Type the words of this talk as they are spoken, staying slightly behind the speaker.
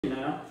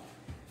Now,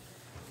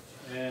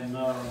 and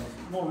I'm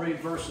going to read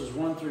verses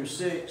 1 through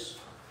 6,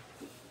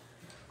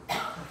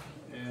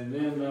 and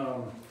then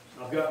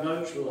I've got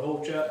notes for the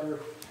whole chapter.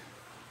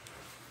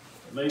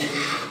 Maybe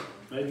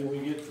we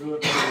get through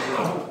it.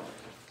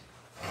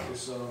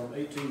 It's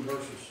 18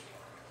 verses.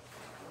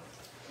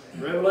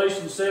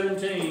 Revelation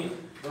 17,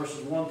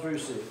 verses 1 through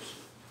 6.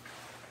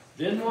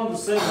 Then one of the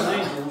seven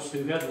angels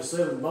who had the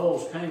seven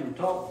bowls came and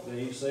talked with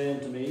me,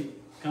 saying to me,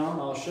 "Come,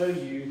 I'll show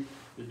you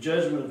the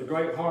judgment of the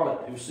great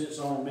harlot who sits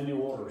on many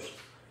waters,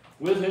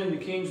 with whom the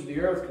kings of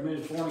the earth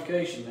committed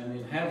fornication, and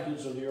the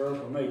inhabitants of the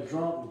earth were made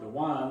drunk with the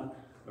wine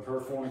of her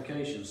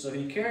fornication. So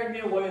he carried me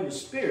away in the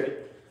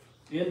spirit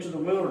into the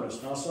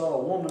wilderness, and I saw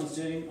a woman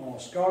sitting on a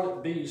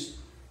scarlet beast,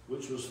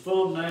 which was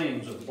full of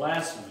names of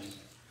blasphemy,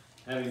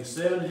 having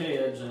 7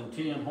 heads and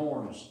 10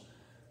 horns.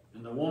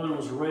 And the woman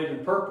was arrayed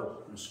in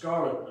purple and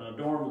scarlet, and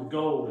adorned with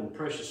gold and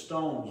precious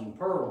stones and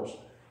pearls,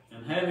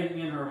 and having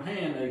in her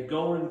hand a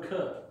golden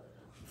cup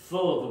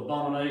full of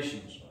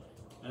abominations,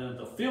 and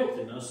the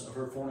filthiness of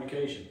her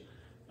fornication.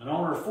 And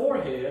on her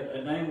forehead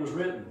a name was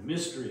written,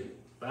 Mystery,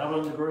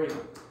 Babylon the Great,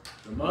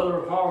 the mother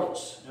of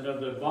harlots and of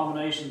the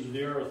abominations of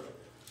the earth.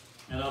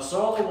 And I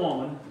saw the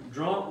woman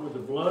drunk with the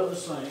blood of the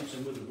saints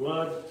and with the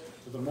blood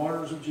of the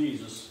martyrs of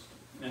Jesus.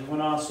 And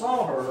when I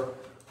saw her,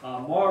 I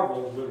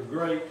marveled with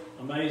great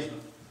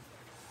amazement."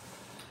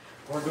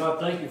 Lord God,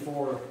 thank you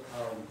for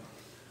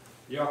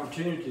the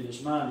opportunity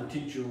that's mine to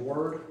teach your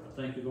word.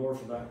 I thank you, Lord,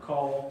 for that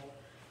call.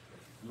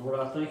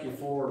 Lord, I thank you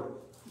for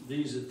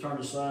these that turn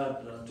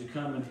aside to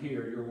come and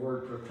hear your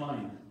word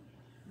proclaimed.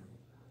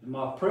 And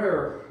my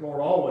prayer, Lord,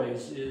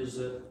 always is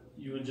that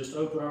you would just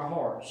open our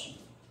hearts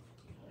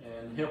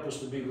and help us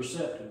to be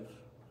receptive,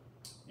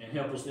 and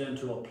help us then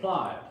to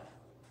apply it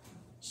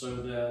so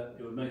that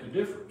it would make a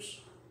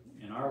difference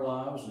in our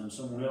lives and in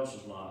someone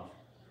else's life,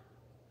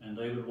 and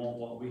they would want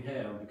what we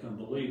have, become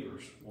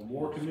believers, or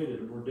more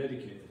committed and more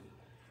dedicated,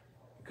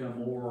 become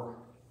more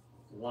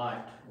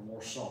light or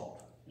more salt,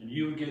 and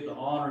you would get the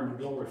honor and the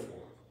glory for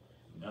it.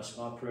 That's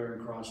my prayer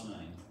in Christ's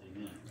name.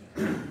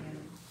 Amen.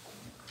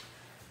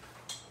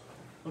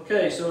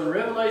 Okay, so in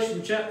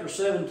Revelation chapter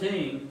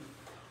 17,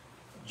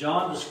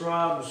 John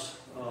describes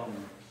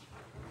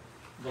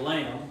the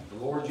Lamb,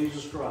 the Lord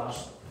Jesus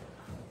Christ,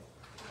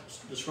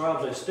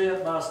 describes a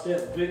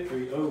step-by-step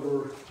victory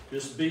over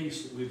this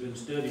beast that we've been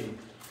studying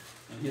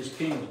and his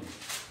kingdom.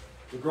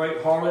 The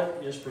great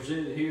harlot is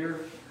presented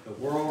here. The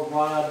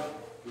worldwide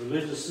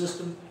religious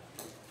system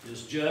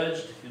is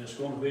judged and it's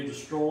going to be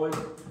destroyed.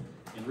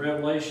 In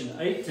Revelation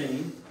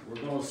 18,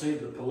 we're going to see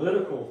the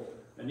political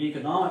and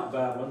economic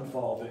Babylon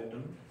fall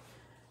victim.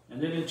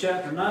 And then in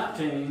chapter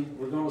 19,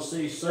 we're going to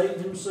see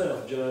Satan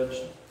himself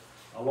judged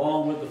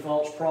along with the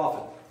false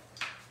prophet.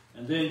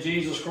 And then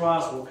Jesus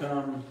Christ will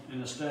come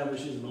and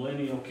establish his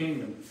millennial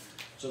kingdom.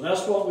 So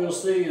that's what we'll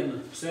see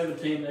in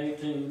 17,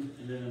 18,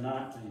 and then in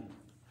 19.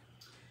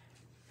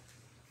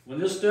 When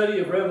this study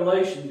of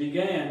Revelation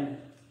began,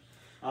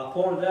 I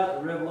pointed out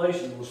that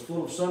Revelation was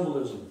full of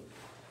symbolism.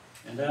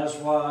 And that's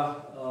why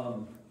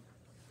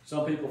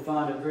some people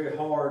find it very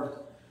hard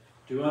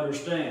to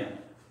understand.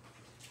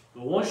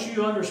 But once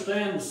you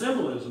understand the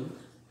symbolism,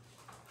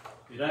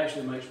 it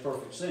actually makes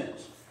perfect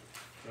sense.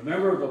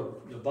 Remember,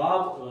 the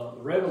Bible,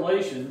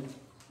 Revelation,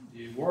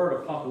 the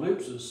word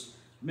apocalypsis,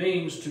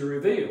 means to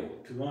reveal,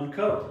 to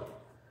uncover.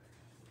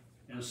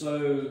 And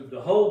so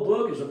the whole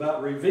book is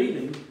about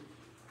revealing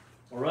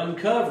or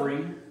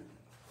uncovering.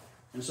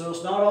 And so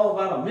it's not all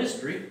about a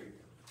mystery.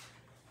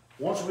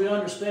 Once we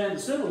understand the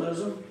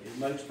symbolism, it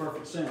makes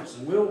perfect sense.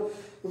 And we're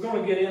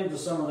going to get into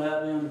some of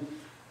that then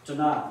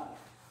tonight.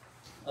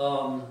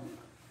 But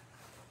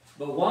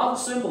why the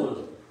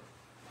symbolism?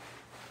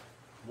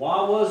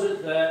 Why was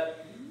it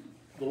that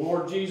the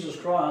Lord Jesus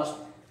Christ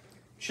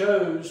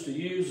chose to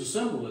use the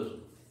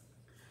symbolism?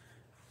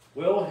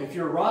 Well, if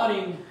you're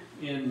writing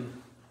in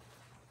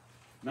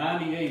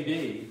 90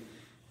 AD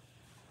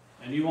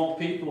and you want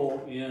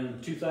people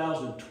in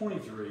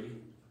 2023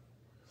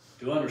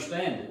 to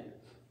understand it,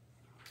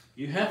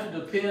 you have to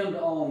depend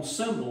on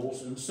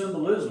symbols and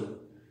symbolism,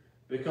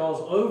 because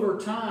over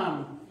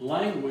time,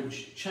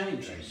 language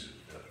changes.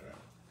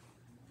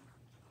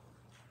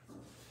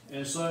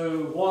 And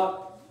so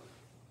what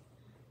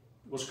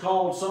was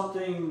called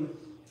something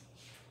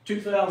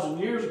 2,000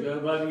 years ago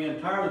may be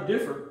entirely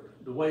different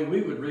the way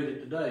we would read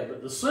it today.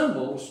 But the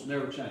symbols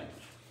never change,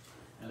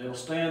 and they'll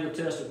stand the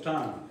test of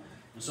time.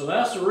 And so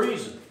that's the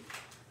reason.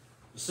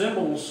 The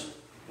symbols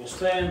will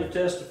stand the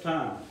test of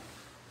time,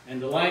 and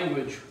the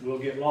language will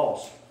get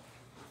lost.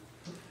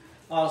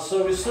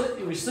 So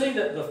we see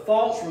that the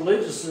false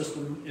religious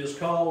system is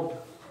called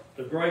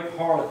the great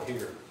harlot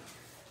here.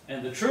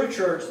 And the true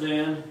church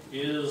then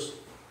is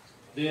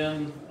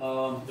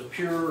the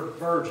pure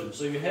virgin.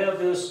 So you have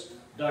this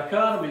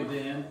dichotomy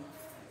then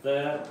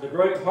that the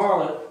great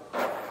harlot,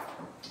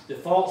 the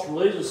false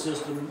religious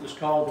system is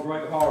called the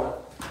great harlot,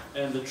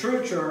 and the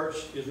true church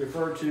is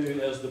referred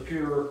to as the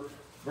pure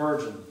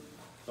virgin.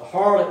 The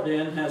harlot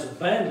then has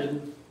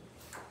abandoned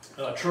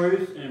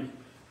truth and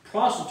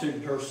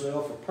prostituted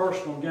herself for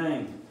personal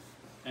gain.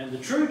 And the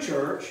true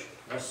church,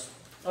 that's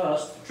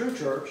us, the true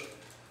church,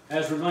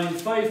 has remained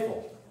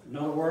faithful. In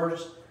other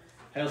words,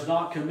 has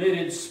not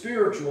committed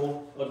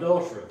spiritual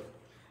adultery.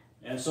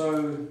 And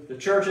so the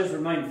church has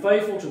remained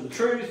faithful to the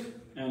truth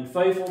and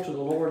faithful to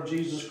the Lord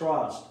Jesus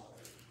Christ.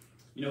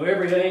 You know,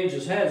 every age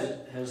has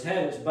had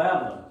its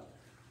Babylon,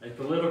 a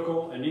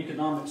political and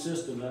economic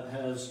system that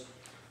has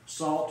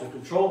sought to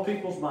control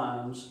people's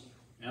minds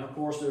and, of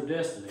course, their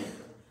destiny.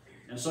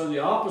 And so the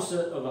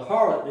opposite of the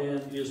harlot,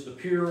 then, is the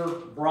pure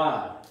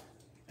bride.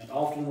 And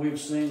often we've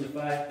seen the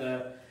fact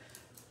that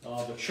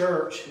the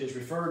church is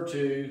referred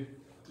to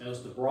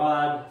as the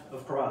bride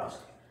of Christ.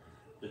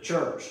 The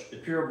church, the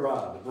pure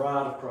bride, the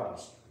bride of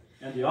Christ.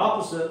 And the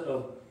opposite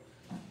of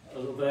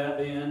that,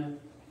 then,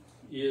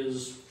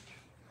 is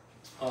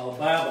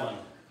Babylon,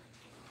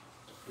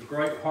 the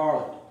great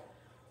harlot,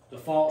 the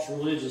false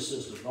religious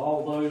system.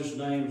 All those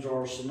names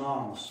are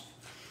synonymous.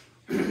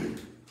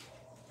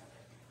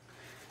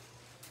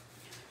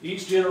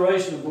 Each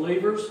generation of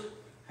believers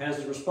has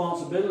the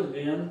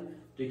responsibility then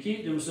to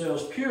keep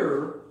themselves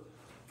pure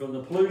from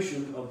the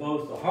pollution of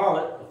both the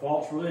harlot, the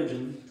false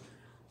religion,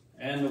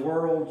 and the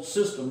world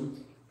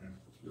system,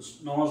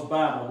 known as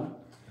Babylon.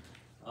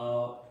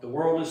 The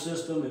worldly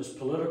system, its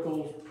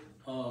political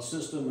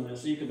system, and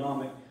its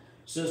economic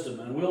system.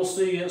 And we'll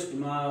see its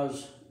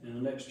demise in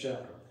the next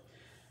chapter.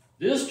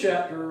 This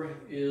chapter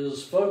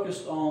is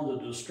focused on the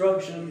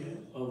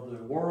destruction of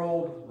the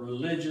world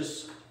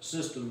religious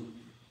system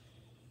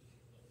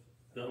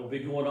that will be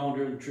going on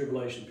during the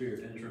tribulation period.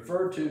 And it's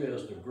referred to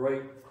as the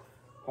great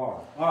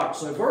harlot. All right,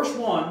 so verse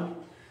 1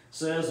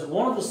 says that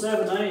one of the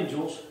 7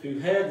 angels who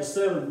had the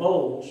 7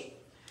 bowls,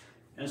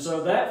 and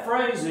so that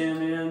phrase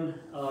then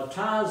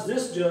ties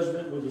this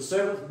judgment with the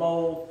 7th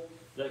bowl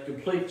that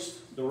completes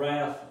the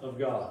wrath of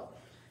God.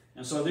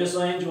 And so this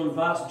angel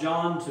invites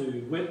John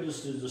to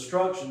witness the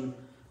destruction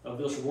of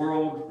this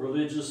world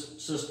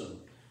religious system,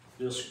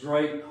 this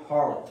great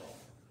harlot.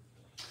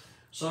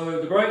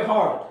 So the great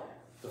harlot,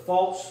 the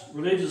false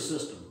religious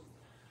system.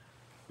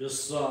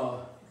 This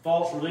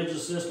false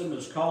religious system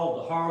is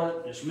called the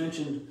harlot. It's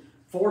mentioned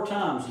 4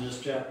 times in this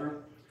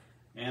chapter.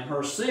 And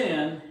her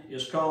sin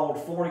is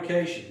called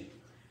fornication.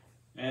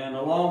 And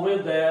along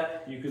with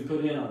that, you can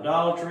put in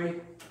idolatry,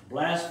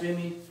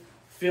 blasphemy,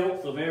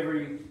 filth of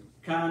every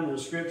kind of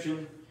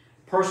description,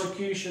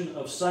 persecution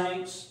of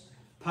saints,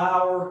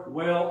 power,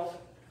 wealth,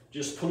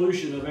 just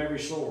pollution of every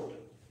sort.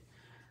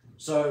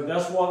 So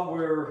that's what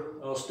we're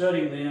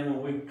studying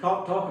then. When we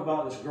talk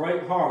about this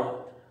great harlot,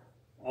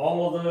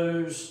 all of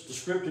those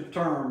descriptive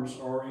terms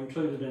are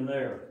included in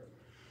there.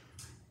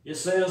 It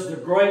says the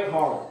great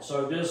harlot.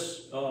 So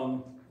this,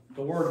 the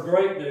word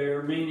great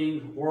there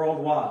meaning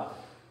worldwide.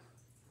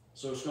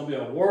 So it's going to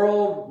be a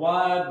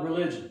worldwide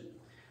religion.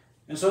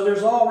 And so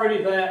there's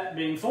already that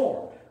being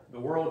formed. The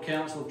World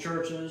Council of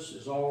Churches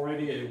is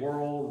already a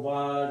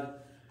worldwide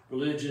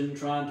religion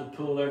trying to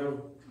pull every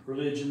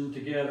religion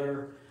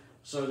together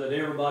so that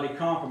everybody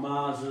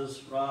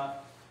compromises, right?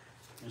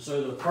 And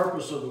so the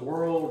purpose of the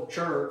world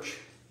church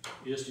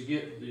is to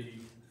get the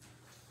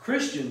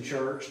Christian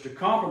church to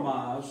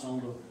compromise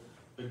on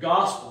the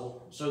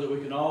gospel so that we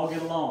can all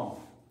get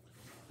along.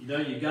 You know,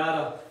 you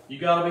gotta be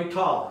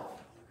tolerant.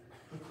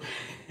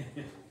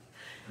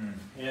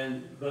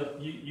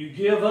 But you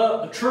give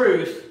up the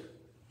truth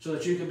so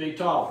that you can be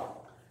tolerant.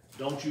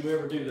 Don't you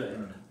ever do that.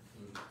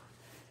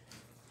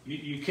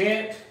 You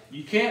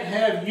can't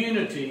have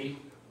unity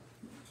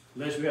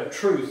unless we have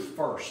truth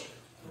first.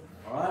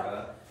 All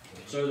right?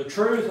 So the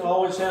truth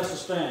always has to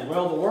stand.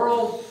 Well, the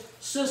world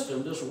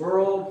system, this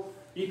world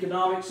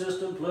economic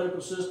system,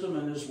 political system,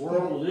 and this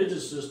world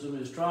religious system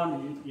is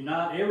trying to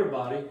unite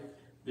everybody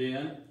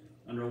then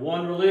under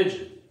one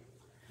religion.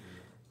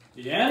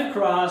 The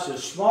Antichrist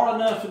is smart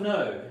enough to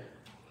know,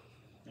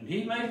 and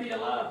he may be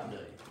alive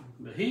today,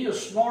 but he is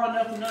smart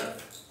enough to know.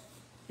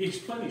 He's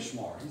plenty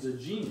smart. He's a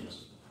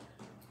genius.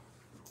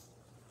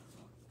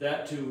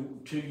 That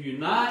to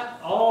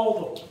unite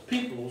all the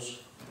peoples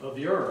of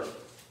the earth,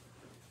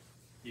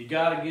 you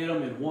got to get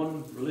them in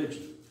one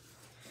religion.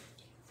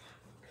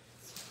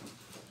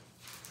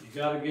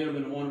 You got to get them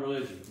in one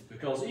religion.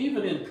 Because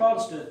even in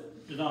Protestant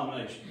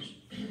denominations,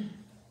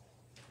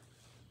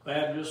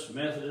 Baptist,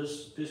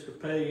 Methodist,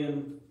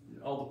 Episcopalian,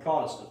 all the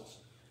Protestants,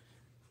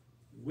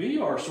 we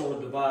are sort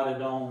of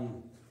divided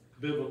on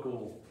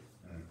biblical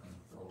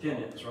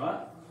tenets, right?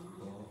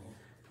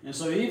 And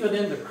so even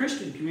in the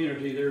Christian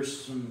community,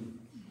 there's some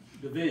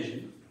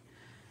division.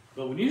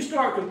 But when you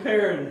start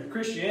comparing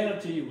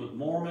Christianity with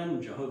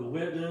Mormon, Jehovah's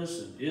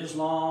Witness, and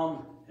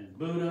Islam, and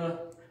Buddha,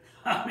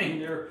 I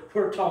mean,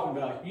 we're talking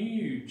about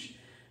huge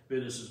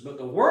businesses. But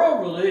the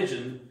world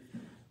religion,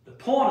 the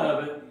point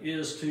of it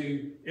is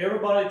to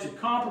everybody to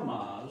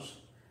compromise,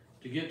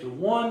 to get to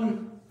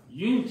one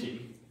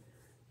unity.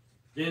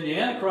 Then the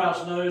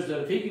Antichrist knows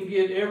that if he can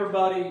get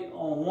everybody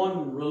on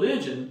one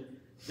religion,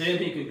 then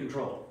he can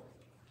control it.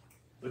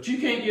 But you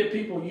can't get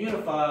people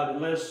unified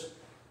unless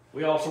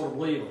we all sort of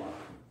believe alike.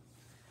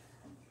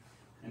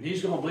 And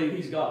he's going to believe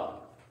he's God.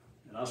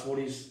 And that's what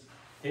he's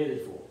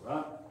headed for,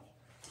 right?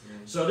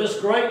 So this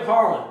great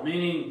harlot,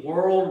 meaning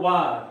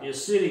worldwide,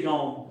 is sitting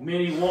on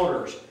many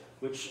waters,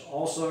 which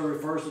also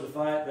refers to the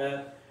fact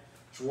that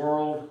it's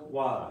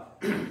worldwide.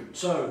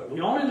 So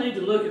we only need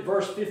to look at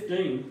verse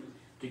 15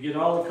 to get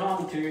all the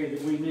commentary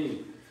that we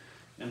need.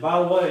 And by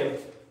the way,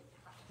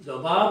 the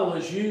Bible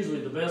is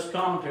usually the best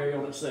commentary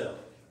on itself.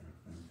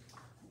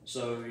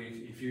 So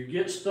if you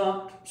get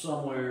stumped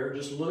somewhere,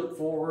 just look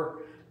for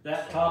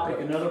that topic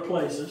in other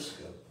places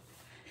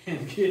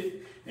and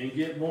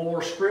get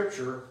more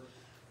scripture,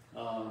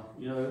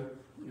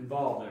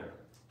 involved there.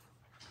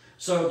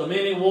 So the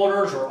many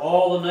waters are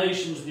all the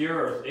nations of the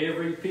earth,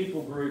 every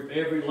people group,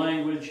 every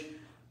language.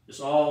 It's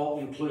all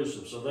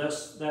inclusive. So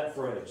that's that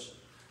phrase.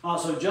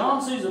 So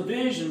John sees a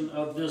vision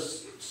of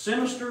this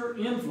sinister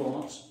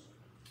influence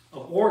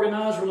of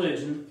organized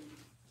religion,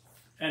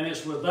 and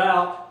it's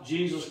without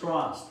Jesus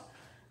Christ.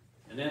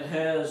 And it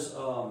has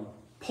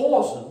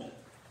poisoned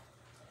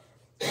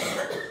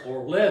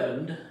or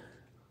leavened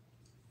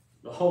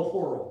the whole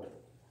world.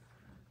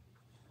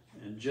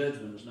 And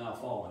judgment is now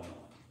falling on it.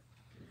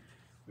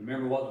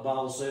 Remember what the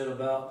Bible said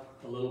about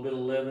a little bit of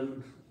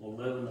leaven will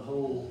leaven the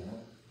whole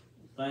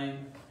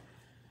thing?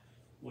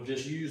 We'll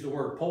just use the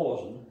word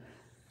poison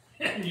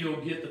and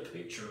you'll get the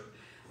picture.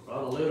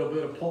 Right? A little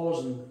bit of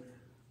poison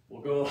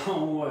will go a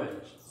long ways.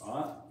 All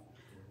right?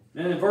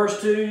 Then in verse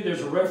 2,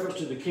 there's a reference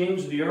to the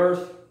kings of the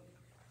earth.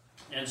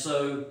 And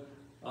so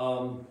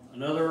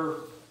another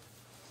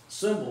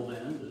symbol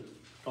then that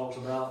talks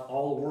about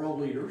all the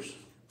world leaders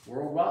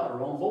worldwide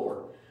are on board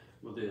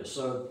with this.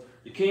 So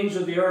the kings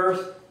of the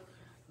earth,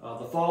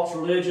 the false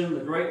religion,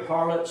 the great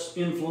harlot's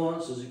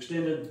influence is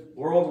extended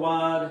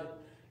worldwide,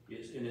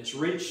 and it's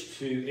reached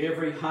to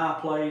every high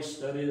place.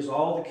 That is,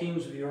 all the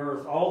kings of the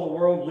earth, all the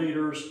world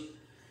leaders,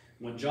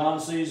 when John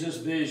sees this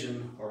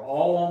vision, are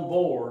all on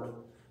board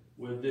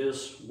with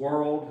this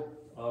world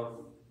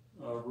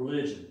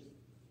religion.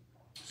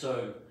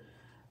 So,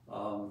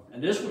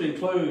 and this would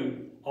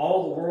include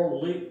all the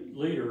world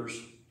leaders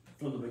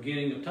from the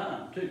beginning of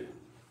time, too.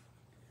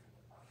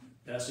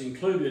 That's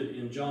included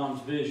in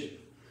John's vision.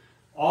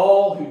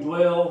 All who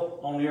dwell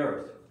on the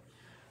earth.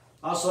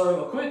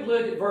 Also, a quick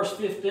look at verse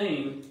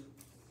 15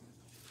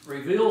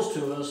 reveals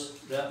to us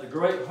that the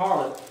great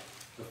harlot,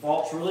 the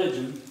false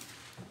religion,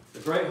 the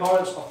great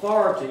harlot's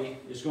authority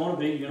is going to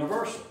be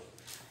universal.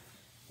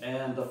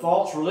 And the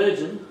false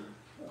religion,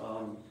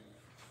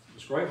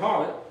 this great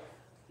harlot,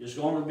 is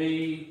going to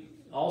be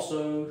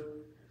also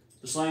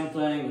the same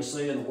thing as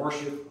saying the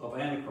worship of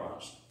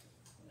Antichrist.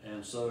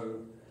 And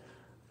so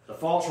the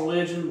false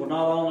religion will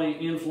not only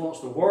influence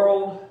the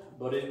world,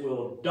 but it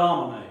will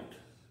dominate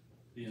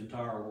the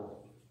entire world.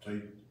 So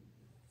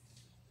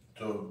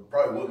it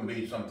probably wouldn't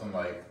be something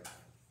like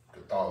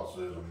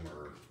Catholicism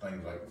or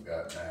things like we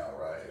got now,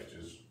 right? It's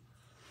just,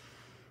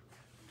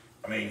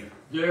 I mean,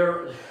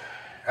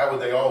 how would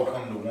they all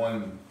come to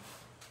one,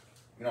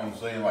 you know what I'm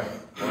saying, like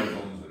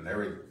Muslims and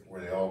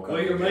where they all come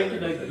Well, you're together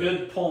making a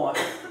good point.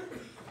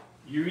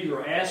 You're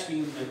either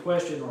asking a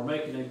question or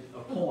making a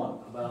point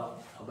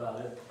about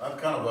it. I'm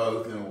kind of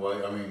both in a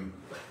way. I mean,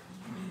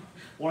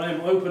 one of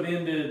them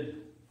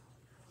open-ended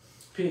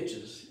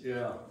pitches,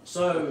 yeah.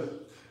 So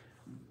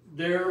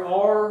there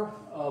are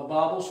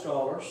Bible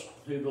scholars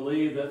who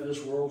believe that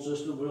this world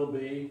system will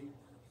be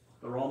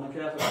the Roman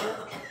Catholic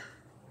Church.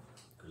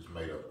 It's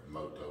made up of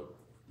most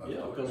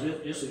Yeah, because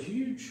it's a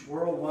huge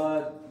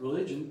worldwide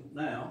religion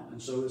now, and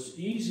so it's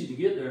easy to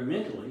get there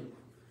mentally,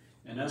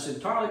 and that's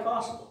entirely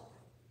possible.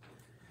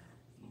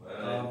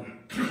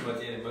 Pretty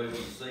much any movie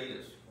you see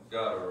that's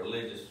got a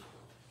religious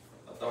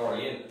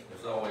authority in it,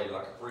 there's always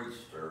like a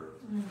priest or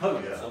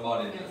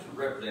somebody that's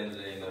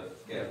represented in the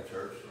Catholic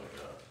Church.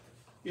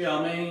 Yeah,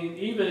 I mean,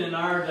 even in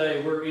our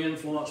day, we're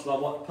influenced by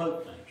what the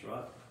Pope thinks,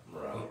 right?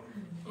 Right.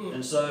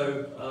 And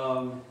so,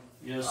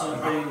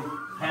 something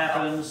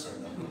happens,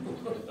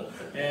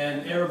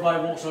 and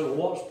everybody wants to know,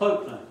 what's the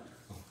Pope think?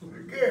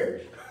 Who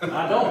cares?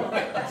 I don't.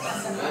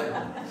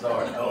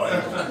 Sorry.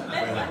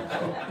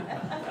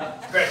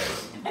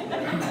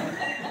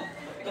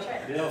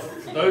 Yeah,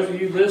 for those of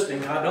you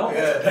listening, I don't.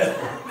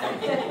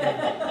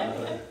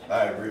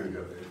 I agree with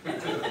you.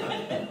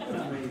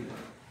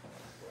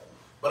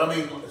 But I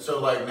mean, so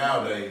like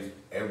nowadays,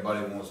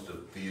 everybody wants to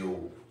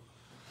feel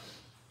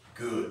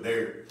good.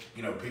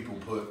 People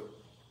put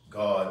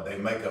God, they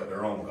make up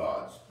their own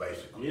gods,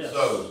 basically. Yes.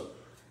 So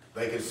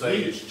they can say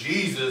it's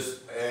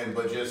Jesus,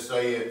 but just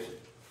say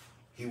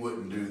he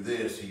wouldn't do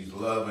this, he's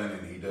loving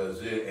and he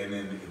does it, and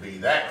then it'd be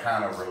that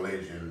kind of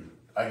religion.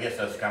 I guess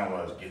that's kind of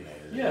what I was getting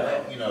at.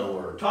 Yeah.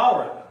 Or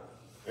tolerant.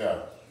 Yeah.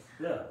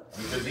 Yeah.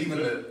 Because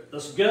even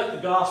let's gut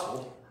the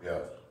gospel. Yeah.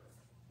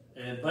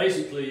 And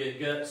basically it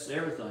guts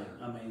everything.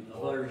 I mean, the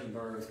virgin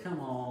birth, come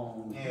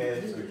on. Yeah,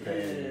 it's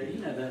okay.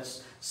 Yeah,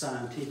 that's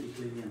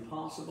scientifically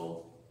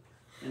impossible.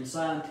 And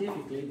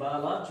scientifically,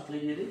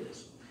 biologically, it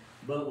is.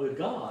 But with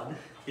God,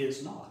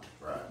 it's not.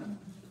 Right.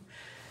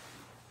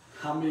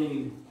 I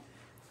mean,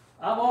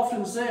 I've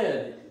often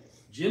said,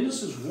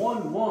 Genesis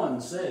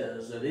 1:1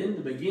 says that in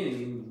the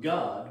beginning,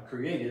 God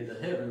created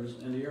the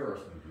heavens and the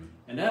earth. Mm-hmm.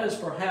 And that is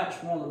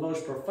perhaps one of the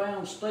most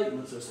profound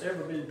statements that's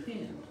ever been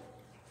penned.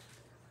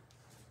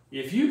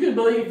 If you can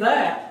believe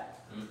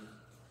that,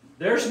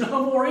 there's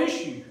no more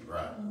issue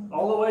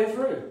all the way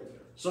through.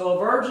 So a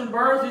virgin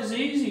birth is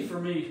easy for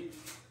me.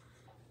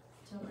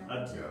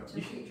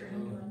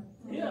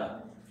 Yeah.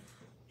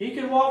 He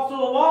can walk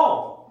through a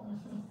wall.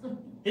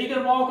 He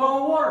can walk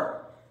on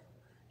water.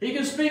 He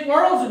can speak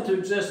worlds into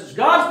existence.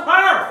 God's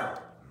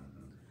powerful.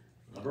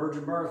 A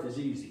virgin birth is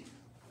easy.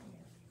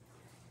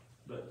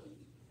 But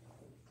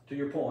to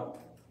your point,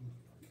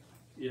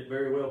 it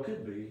very well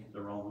could be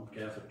the Roman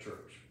Catholic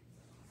Church.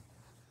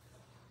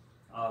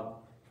 I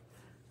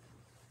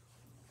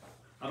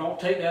don't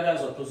take that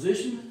as a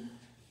position,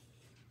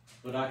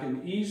 but I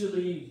can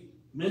easily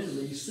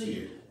mentally see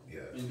it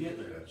and get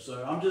there.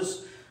 So I'm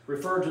just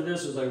referring to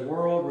this as a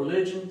world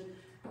religion,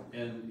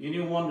 and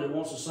anyone that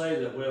wants to say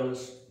that, well,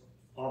 it's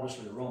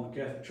obviously the Roman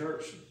Catholic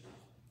Church,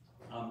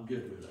 I'm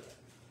good with that.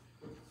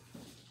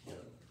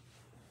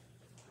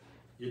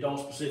 You don't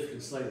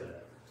specifically say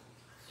that.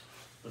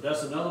 But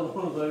that's another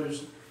one of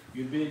those,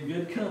 you'd be in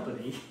good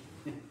company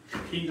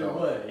either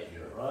way,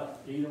 right?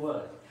 Either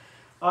way.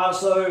 All right,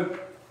 so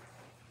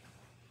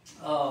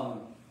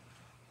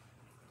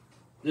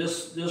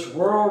this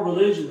world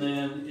religion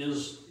then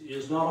is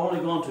not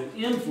only going to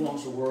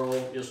influence the world,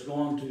 it's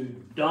going to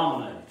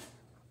dominate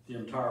the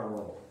entire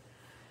world.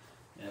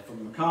 And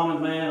from the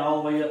common man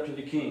all the way up to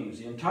the kings,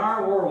 the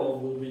entire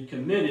world will be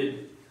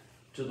committed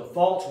to the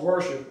false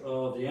worship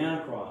of the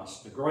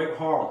Antichrist, the great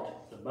harlot,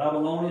 the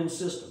Babylonian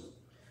system,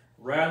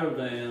 rather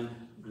than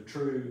the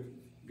true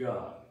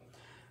God.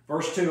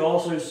 Verse 2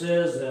 also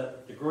says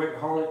that the great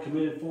harlot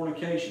committed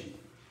fornication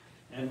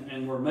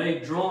and were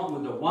made drunk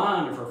with the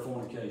wine of her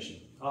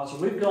fornication. So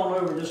we've gone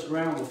over this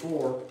ground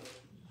before.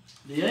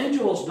 The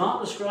angel is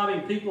not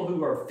describing people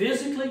who are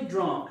physically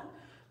drunk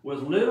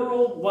with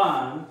literal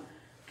wine,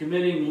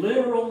 committing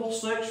literal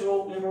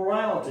sexual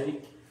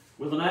immorality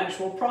with an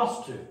actual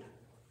prostitute,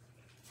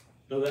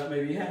 though that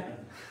may be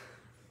happening.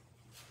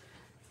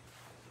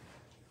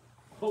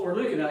 What we're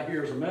looking at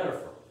here is a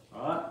metaphor.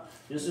 All right?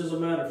 This is a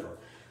metaphor.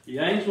 The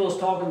angel is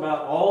talking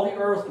about all the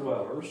earth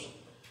dwellers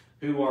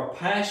who are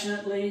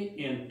passionately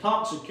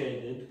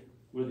intoxicated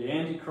with the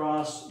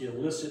Antichrist's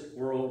illicit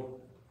world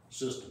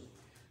system.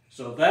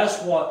 So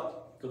that's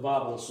what the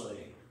Bible is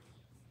saying.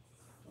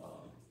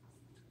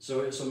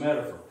 So it's a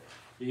metaphor.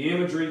 The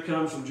imagery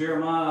comes from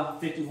Jeremiah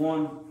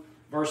 51,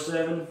 verse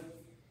 7,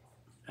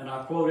 and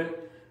I quote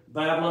it,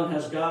 Babylon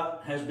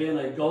has been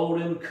a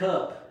golden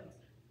cup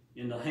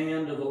in the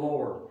hand of the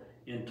Lord,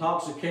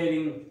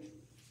 intoxicating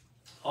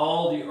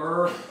all the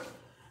earth.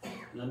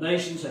 The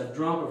nations have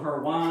drunk of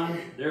her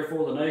wine,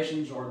 therefore the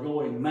nations are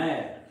going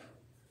mad.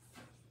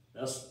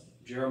 That's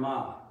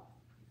Jeremiah.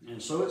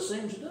 And so it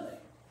seems today.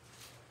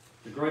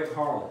 The great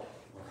harlot,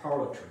 or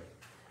harlotry,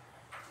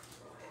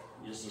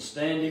 is the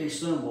standing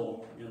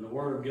symbol in the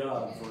Word of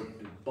God for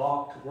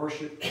debauched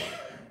worship,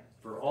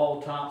 for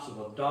all types of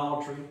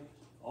idolatry,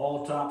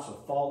 all types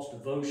of false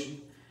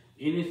devotion,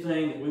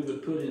 anything that we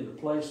would put in the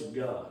place of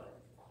God.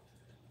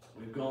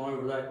 We've gone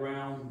over that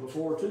ground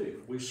before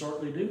too. We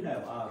certainly do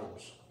have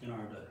idols in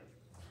our day.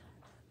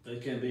 They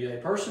can be a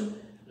person,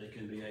 they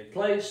can be a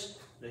place,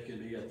 they can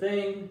be a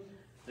thing,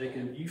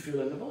 you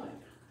fill in the blank.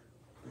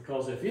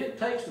 Because if it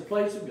takes the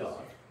place of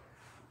God,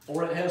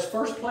 or it has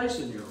first place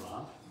in your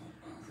life,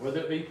 whether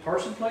it be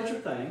person, place, or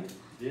thing,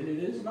 then it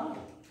is an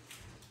idol.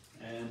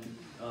 And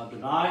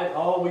deny it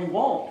all we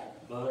want,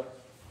 but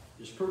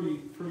it's pretty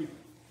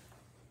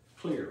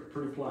clear,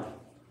 pretty plain.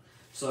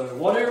 So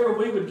whatever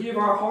we would give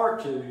our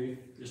heart to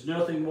is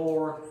nothing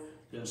more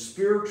than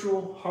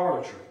spiritual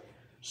harlotry,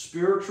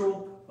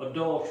 spiritual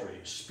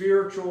adultery,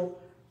 spiritual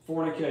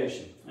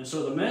fornication. And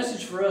so the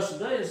message for us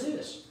today is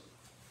this.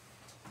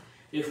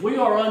 If we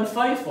are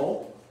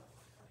unfaithful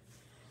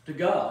to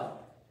God,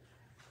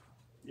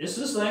 it's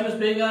the same as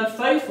being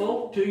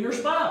unfaithful to your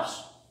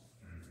spouse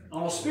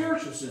on a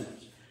spiritual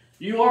sense.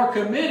 You are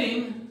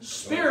committing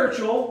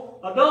spiritual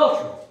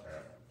adultery.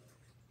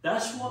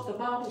 That's what the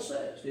Bible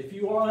says. If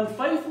you are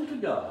unfaithful to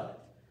God,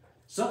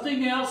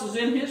 something else is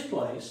in His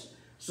place,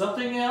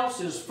 something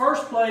else is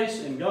first place,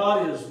 and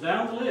God is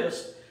down the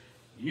list,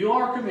 you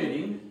are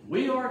committing,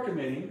 we are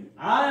committing,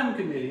 I am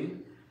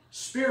committing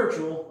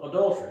spiritual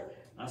adultery.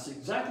 That's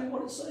exactly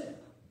what it's saying.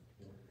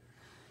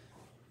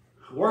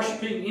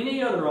 Worshipping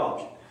any other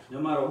object, no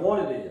matter what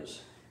it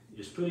is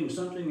putting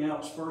something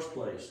else first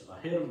place,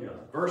 ahead of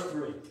God. Verse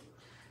 3,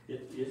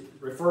 it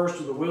refers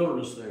to the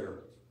wilderness there.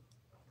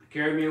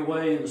 Carried me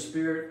away in the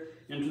Spirit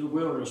into the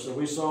wilderness. So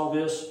we saw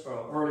this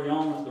early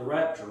on at the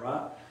rapture,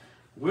 right?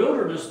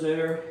 Wilderness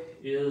there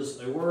is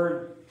a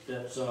word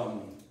that's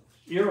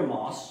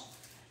eremos.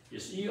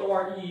 It's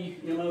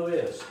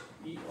E-R-E-M-O-S.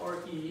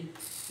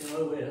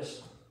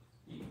 E-R-E-M-O-S.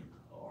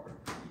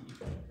 E-R-E.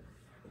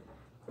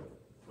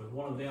 With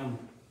one of them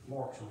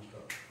marks on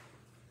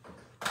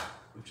stuff,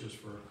 which is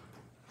for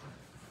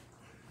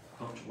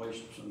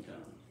punctuation of some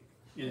kind.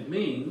 And it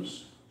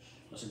means,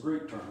 that's a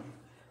Greek term,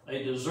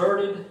 a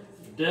deserted,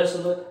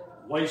 desolate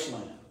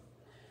wasteland.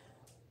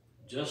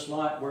 just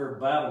like where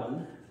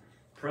Babylon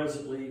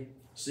presently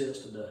sits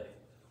today.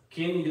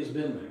 Kenny has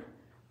been there.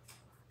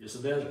 It's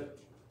a desert.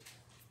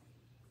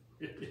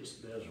 It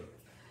is a desert.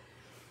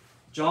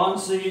 John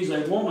sees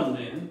a woman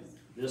then,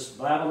 this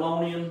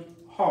Babylonian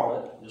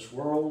harlot, this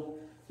world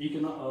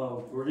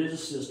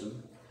religious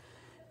system,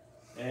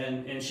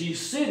 and she's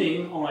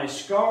sitting on a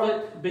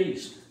scarlet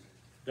beast.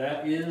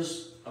 That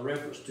is a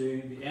reference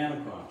to the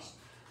Antichrist.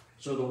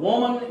 So the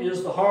woman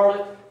is the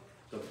harlot,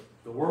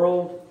 the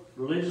world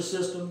religious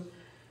system,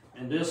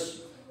 and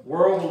this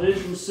world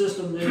religion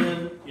system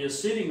then is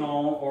sitting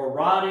on or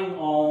riding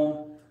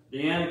on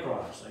the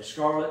Antichrist, a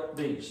scarlet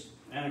beast,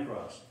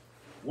 Antichrist.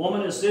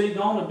 Woman is sitting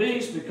on the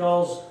beast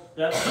because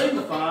that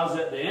signifies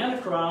that the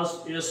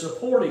Antichrist is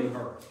supporting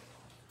her.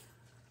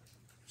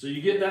 So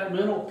you get that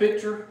mental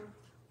picture?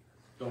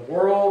 The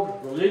world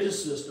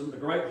religious system, the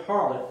great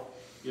harlot,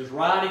 is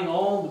riding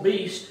on the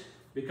beast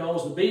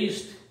because the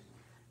beast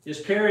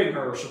is carrying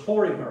her,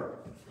 supporting her.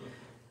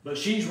 But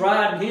she's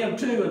riding him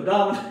too and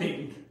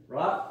dominating,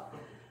 right?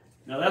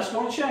 Now that's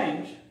going to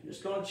change.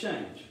 It's going to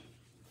change.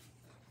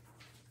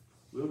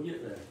 We'll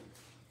get there.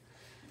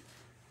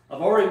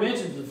 I've already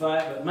mentioned the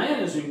fact that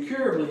man is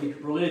incurably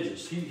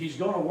religious. He's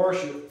going to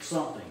worship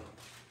something.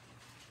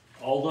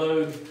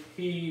 Although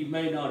he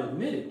may not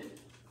admit it,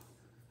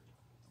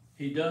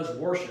 he does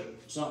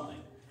worship something.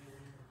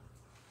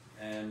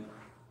 And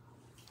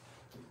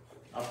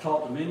I've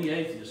talked to many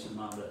atheists in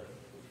my day.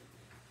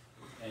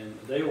 And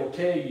they will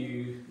tell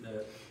you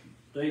that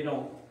they're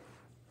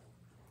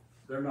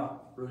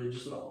not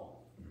religious at all.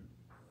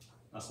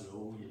 I said,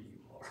 oh yeah, you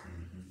are.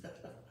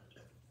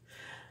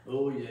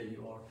 Oh yeah,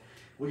 you are.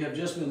 We have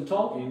just been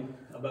talking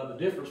about the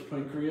difference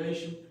between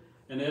creation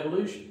and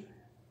evolution.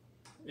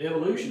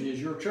 Evolution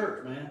is your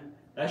church, man.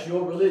 That's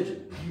your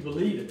religion. You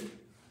believe it.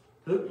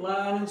 Hook,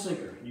 line, and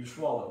sinker. You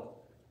swallow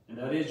it. And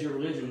that is your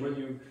religion, whether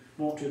you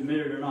want to admit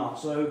it or not.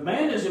 So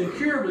man is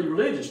incurably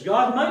religious.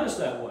 God made us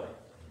that way.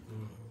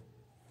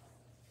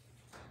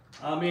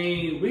 I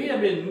mean, we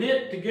have been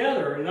knit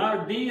together in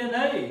our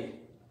DNA,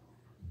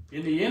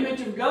 in the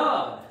image of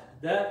God,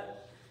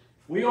 that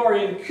we are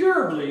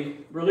incurably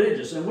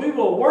religious, and we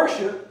will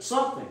worship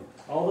something,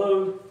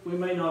 although we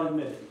may not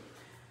admit it.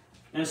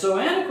 And so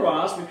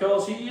Antichrist,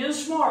 because he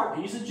is smart,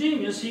 he's a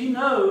genius, he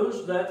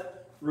knows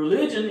that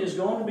religion is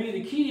going to be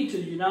the key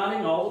to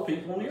uniting all the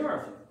people on the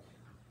earth.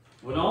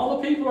 When all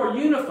the people are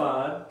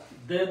unified,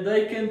 then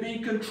they can be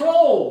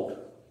controlled.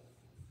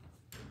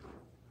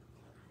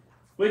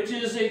 Which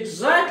is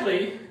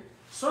exactly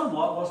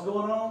somewhat what's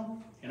going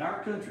on in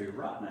our country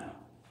right now.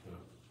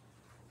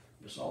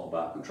 It's all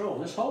about control.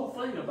 This whole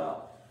thing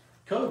about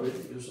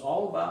COVID is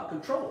all about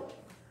control.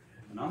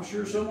 And I'm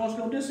sure someone's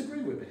going to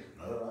disagree with me.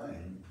 No, I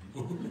ain't.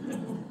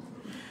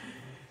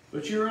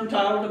 But you're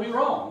entitled to be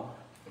wrong.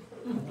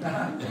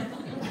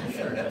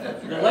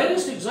 The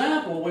latest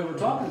example, we were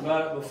talking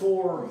about it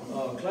before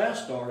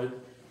class started,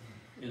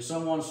 and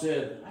someone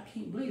said, I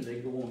can't believe they're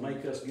going to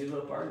make us give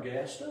up our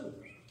gas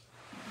stoves.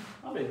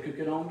 I've been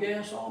cooking on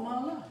gas all my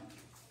life.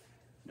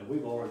 Now,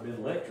 we've already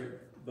been electric,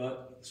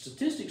 but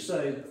statistics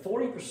say that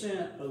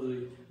 40% of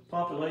the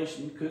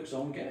population cooks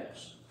on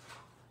gas.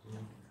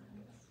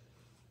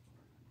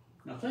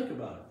 Now, think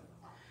about it.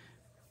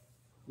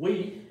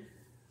 We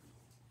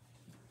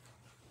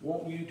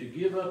want you to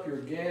give up your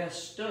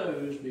gas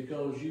stoves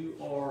because you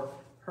are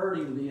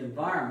hurting the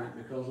environment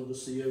because of the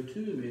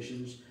CO2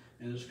 emissions,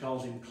 and it's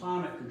causing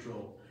climate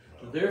control.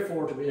 So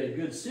therefore, to be a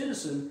good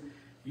citizen,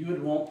 you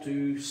would want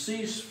to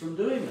cease from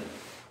doing that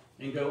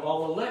and go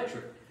all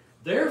electric.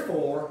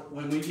 Therefore,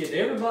 when we get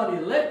everybody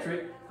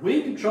electric,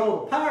 we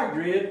control the power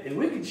grid, and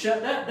we can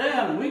shut that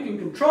down, and we can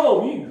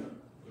control you.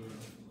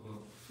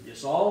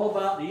 It's all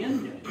about the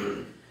end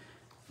game.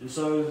 And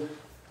so,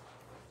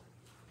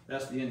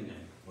 that's the end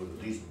game. With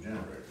a diesel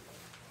generator.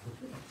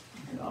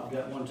 I've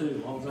got one too.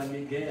 As long as I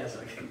can get gas,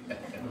 I can.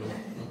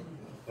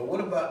 But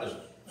what about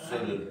the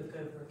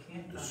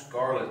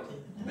scarlet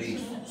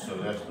beast? So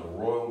that's the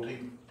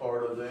royalty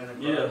part of the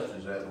Antichrist? Yeah.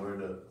 Is that where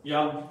the...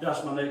 Yeah,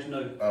 that's my next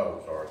note. Oh,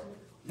 sorry.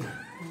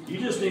 You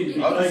just need to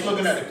be I was just patient.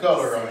 looking at the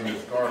color, I mean the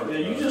scarlet. Yeah,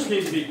 you just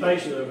need to be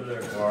patient over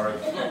there. Sorry.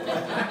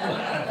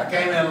 I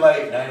came in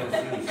late and I was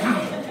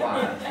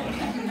flying.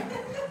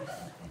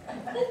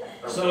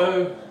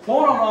 So,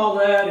 point on all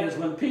that is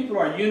when people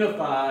are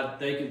unified,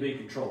 they can be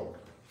controlled.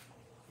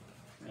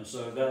 And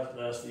so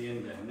that's the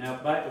end game.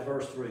 Now back to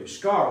verse 3.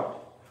 Scarlet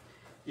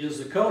is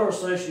the color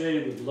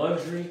associated with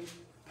luxury,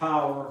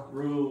 power,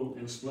 rule,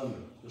 and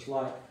splendor, just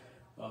like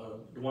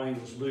Dwayne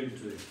was alluding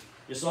to.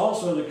 It's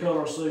also the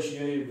color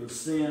associated with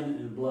sin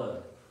and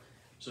blood.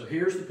 So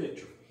here's the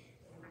picture.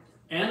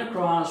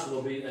 Antichrist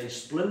will be a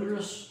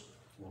splendorous,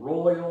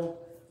 royal,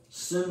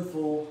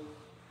 sinful,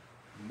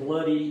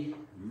 bloody,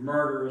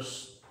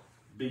 murderous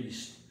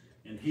beast.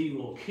 And he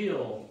will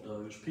kill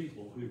those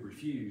people who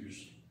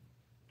refuse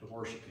to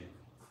worship him.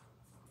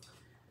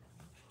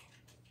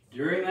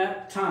 During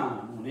that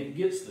time, when it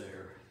gets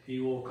there,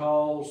 he will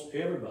cause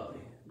everybody,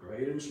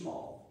 great and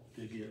small,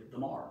 to get the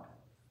mark.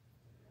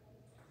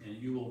 And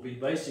you will be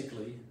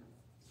basically,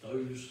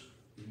 those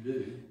who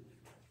do,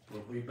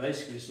 Well, we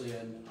basically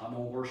said, I'm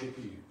gonna worship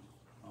you.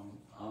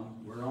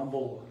 We're on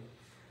board.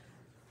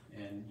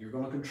 And you're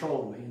gonna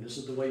control me, and this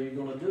is the way you're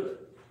gonna do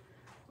it.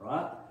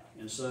 Right?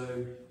 And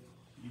so,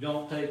 you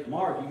don't take the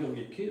mark, you're gonna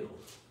get killed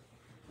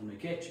when they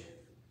catch you.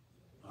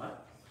 Right?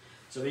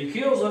 So he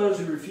kills those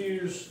who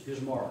refuse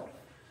his mark.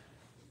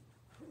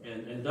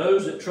 And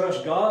those that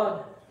trust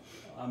God,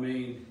 I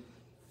mean,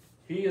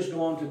 he is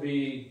going to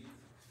be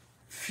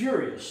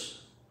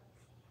furious,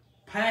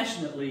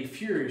 passionately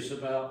furious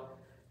about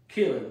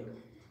killing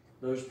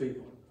those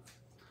people.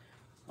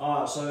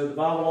 All right, so the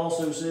Bible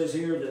also says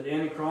here that the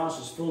Antichrist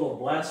is full of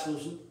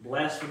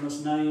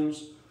blasphemous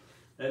names.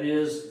 That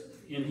is,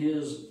 in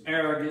his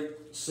arrogant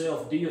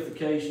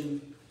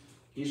self-deification,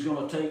 he's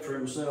going to take for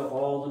himself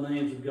all the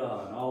names of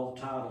God and all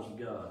the titles of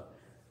God,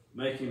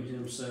 making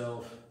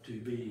himself to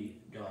be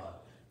God.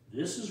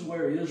 This is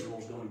where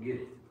Israel's going to get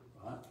it,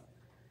 right?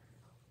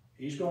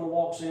 He's going to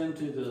walk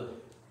into the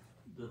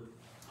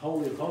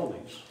Holy of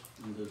Holies,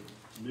 in the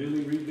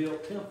newly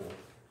rebuilt temple,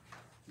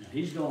 and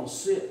he's going to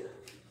sit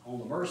on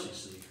the mercy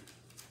seat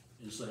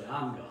and say,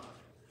 I'm God.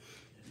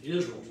 And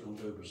Israel's going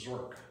to go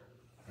berserk.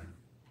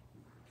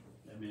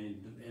 I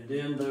mean, and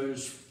then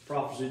those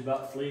prophecies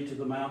about flee to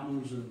the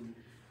mountains and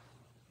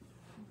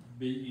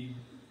be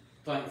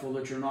thankful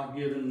that you're not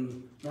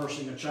giving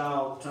nursing a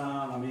child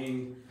time. I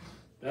mean,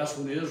 that's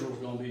when Israel's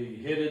going to be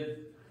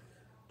headed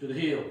to the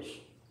hills.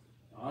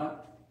 All right?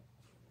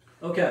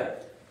 Okay.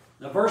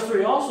 Now, verse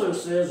 3 also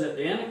says that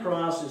the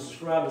Antichrist is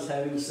described as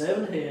having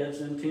 7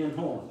 heads and 10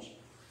 horns.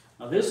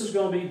 Now, this is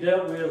going to be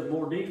dealt with in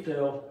more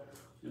detail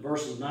in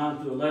verses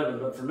 9 through 11,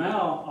 but for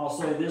now, I'll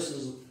say this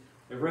is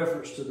a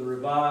reference to the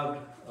revived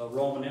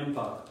Roman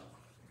Empire.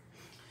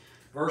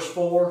 Verse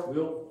 4,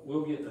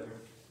 we'll get there.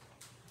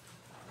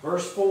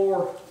 Verse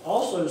 4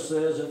 also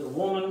says that the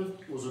woman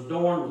was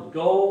adorned with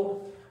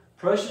gold,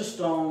 precious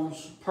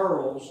stones,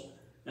 pearls,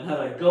 and had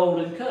a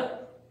golden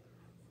cup,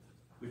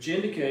 which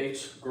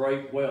indicates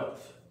great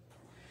wealth.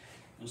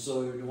 And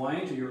so,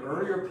 Dwayne, to your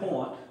earlier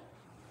point,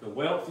 the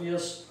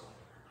wealthiest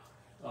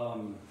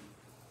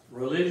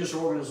religious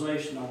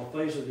organization on the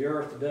face of the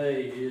earth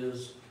today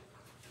is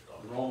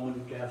the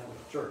Roman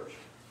Catholic Church.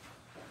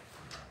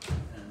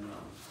 And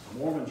the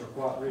Mormons are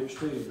quite rich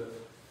too,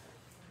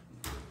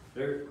 but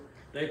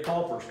they're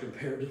paupers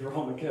compared to the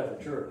Roman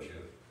Catholic Church.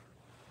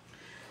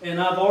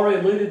 And I've already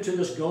alluded to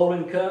this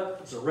golden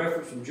cup. It's a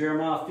reference from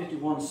Jeremiah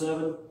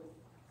 51:7.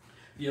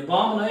 The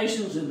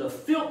abominations and the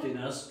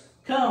filthiness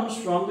comes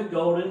from the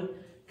golden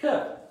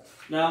cup.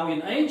 Now,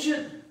 in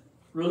ancient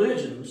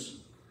religions,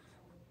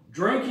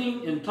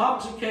 drinking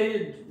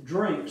intoxicated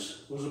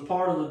drinks was a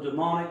part of the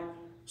demonic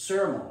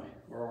ceremony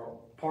or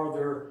part of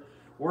their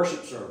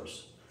worship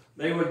service.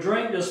 They would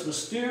drink this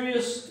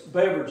mysterious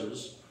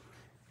beverages,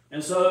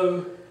 and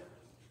so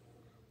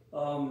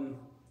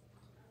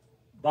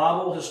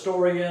Bible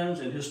historians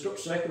and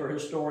secular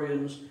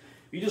historians,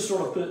 you just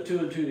sort of put 2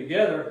 and 2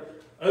 together.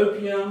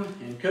 Opium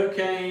and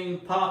cocaine,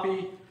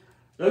 poppy,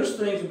 those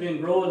things have been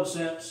growing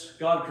since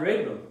God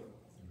created them.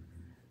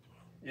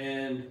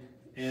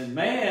 And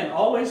man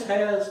always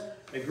has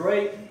a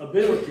great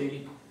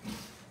ability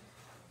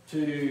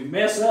to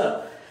mess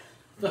up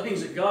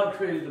things that God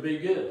created to be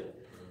good.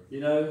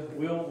 You know,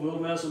 we'll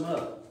mess them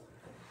up.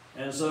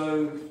 And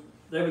so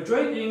they were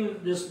drinking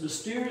this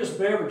mysterious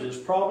beverages,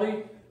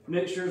 probably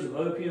mixtures of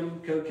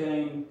opium,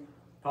 cocaine,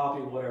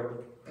 poppy, whatever,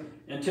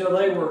 until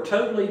they were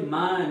totally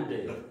mind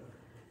dead.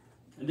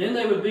 And then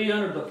they would be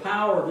under the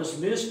power of this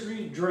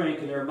mystery drink,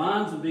 and their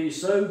minds would be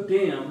so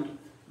dimmed,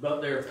 but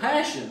their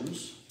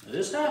passions,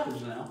 this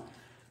happens now,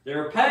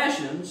 their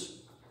passions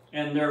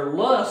and their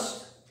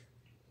lust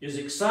is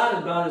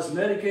excited by this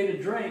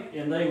medicated drink,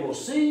 and they will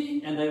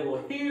see, and they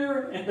will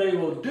hear, and they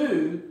will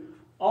do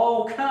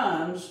all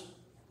kinds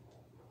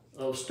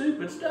of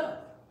stupid stuff.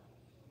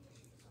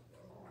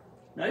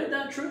 Now, isn't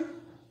that true?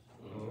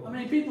 I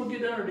mean, people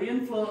get under the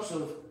influence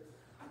of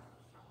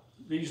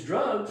these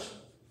drugs,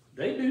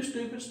 they do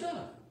stupid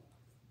stuff.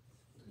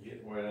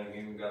 Get where they ain't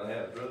even got to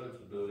have drugs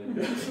to do it.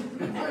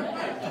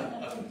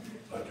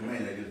 What you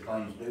mean, they just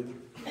plain stupid?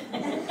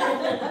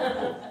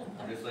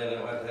 I'm just saying they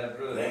don't have to have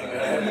drugs. They ain't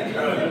gotta have any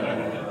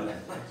drugs.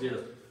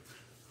 Just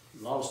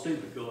a lot of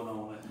stupid going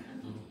on there.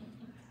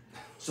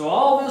 So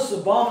all this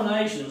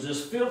abominations,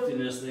 this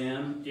filthiness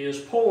then, is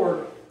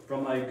poured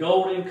from a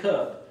golden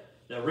cup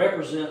that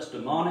represents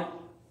demonic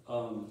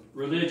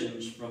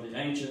religions from the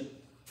ancient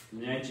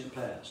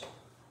past.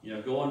 You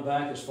know, going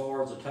back as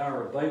far as the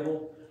Tower of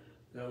Babel,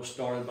 that was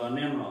started by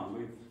Nimrod.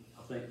 We've,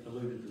 I think,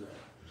 alluded to that.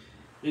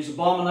 These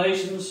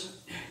abominations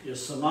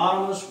is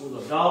synonymous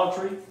with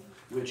idolatry,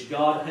 which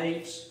God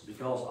hates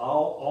because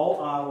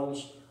all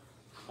idols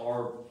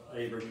are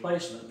a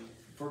replacement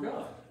for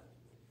God.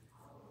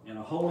 And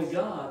a holy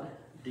God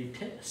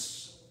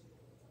detests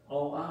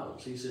all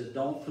idols. He said,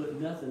 don't put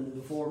nothing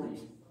before me.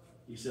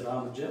 He said,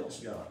 I'm a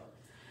jealous God.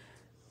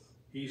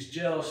 He's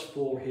jealous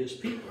for his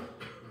people,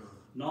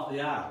 not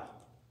the idol.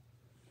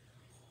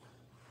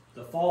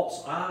 The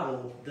false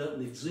idol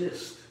doesn't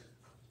exist.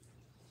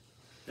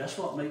 That's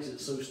what makes it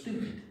so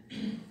stupid.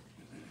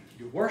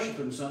 You're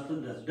worshiping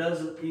something that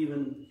doesn't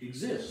even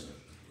exist.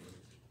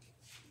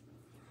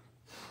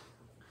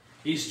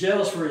 He's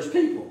jealous for his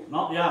people,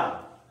 not the idol.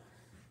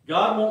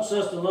 God wants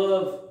us to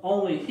love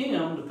only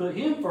him, to put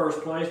him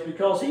first place,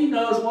 because he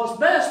knows what's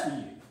best for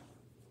you.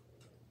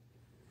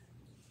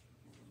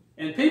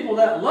 And people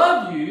that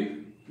love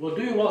you will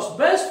do what's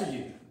best for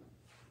you,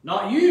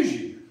 not use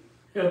you.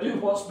 He'll do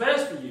what's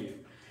best for you.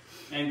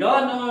 And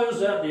God knows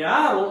that the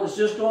idol is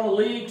just going to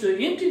lead to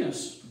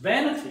emptiness,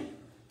 vanity.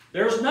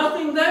 There's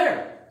nothing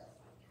there.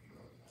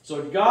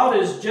 So God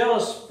is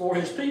jealous for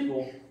his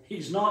people.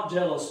 He's not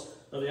jealous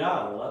of the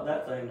idol.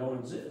 That thing don't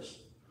exist.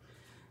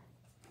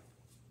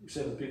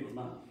 Except in people's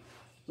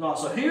mind.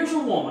 So here's a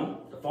woman,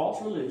 the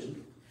false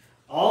religion,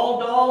 all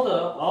dolled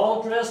up,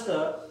 all dressed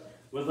up,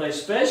 with a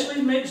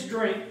specially mixed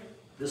drink,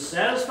 the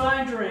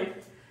satisfying drink,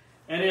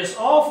 and it's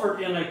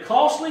offered in a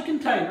costly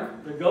container,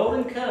 the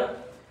golden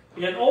cup,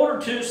 in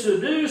order to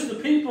seduce the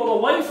people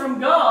away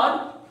from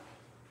God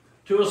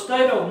to a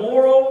state of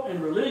moral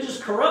and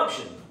religious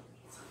corruption.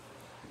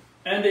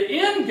 And the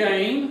end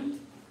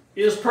game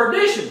is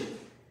perdition,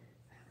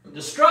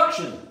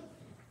 destruction,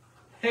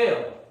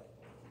 hell.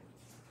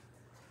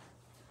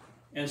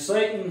 And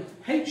Satan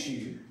hates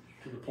you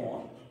to the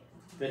point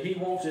that he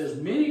wants as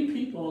many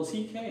people as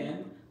he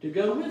can to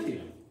go with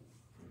him,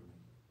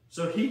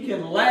 so he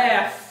can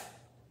laugh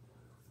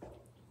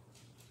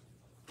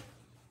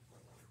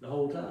the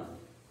whole time.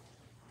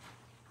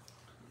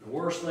 The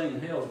worst thing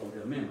in hell is going to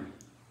be a memory.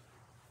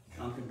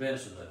 I'm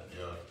convinced of that.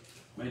 Yeah.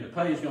 I mean, the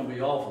pain's going to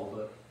be awful,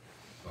 but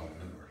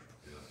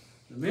Yeah.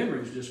 the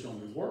memory is just going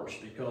to be worse,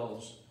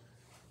 because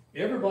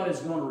everybody's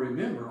going to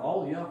remember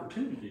all the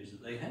opportunities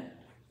that they had.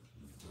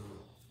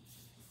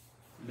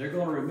 And they're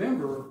going to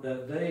remember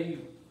that they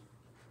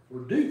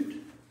were duped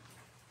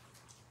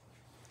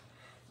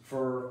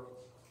for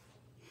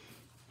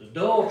the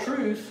dull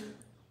truth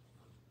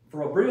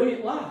for a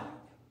brilliant lie.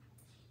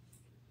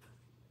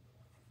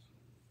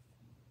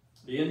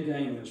 The end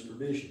game is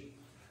perdition.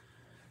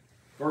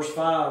 Verse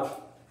 5,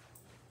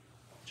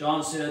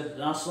 John said,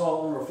 "And I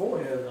saw on her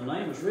forehead a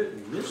name was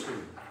written, Mystery,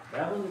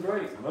 Babylon the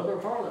Great, Mother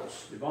of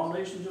Harlots, the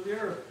abominations of the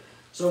earth."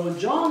 So when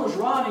John was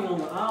writing on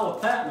the Isle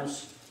of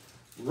Patmos,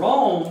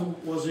 Rome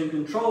was in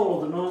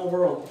control of the known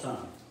world at the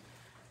time.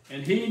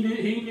 And he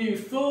knew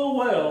full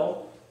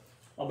well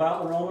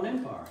about the Roman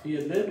Empire. He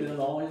had lived in it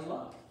all his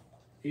life.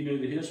 He knew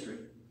the history.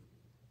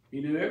 He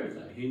knew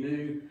everything. He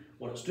knew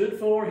what it stood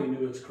for. He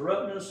knew its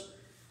corruptness.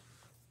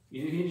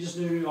 He just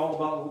knew all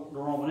about the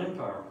Roman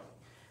Empire.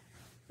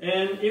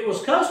 And it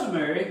was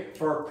customary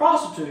for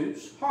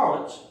prostitutes,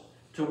 harlots,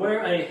 to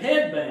wear a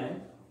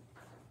headband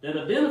that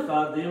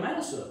identified them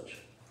as such.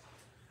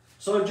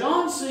 So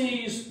John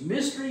sees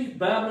Mystery,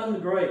 Babylon the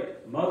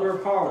Great, Mother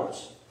of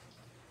Harlots,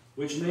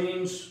 which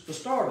means the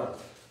start of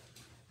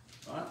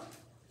it. Right?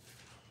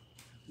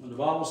 When the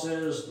Bible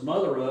says the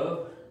mother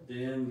of,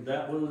 then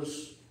that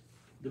was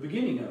the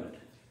beginning of it.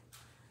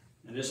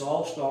 And this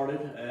all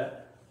started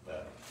at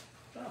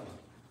Babylon,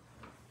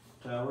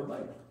 Tower of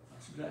Babel.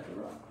 That's exactly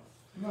right.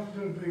 Must have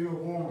been a big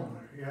old woman.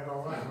 You had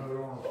all that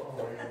mother on the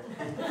forehead.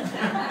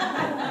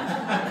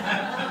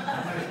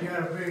 Unless you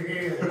got a big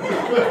head.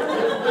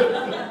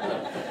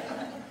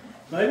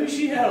 Maybe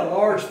she had a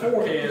large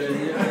forehead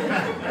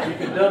and you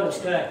could double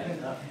stack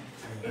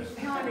it.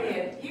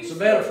 Conrad, It's a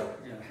metaphor.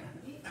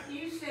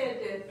 you said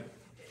that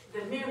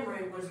the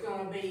memory was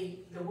going to be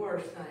the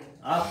worst thing.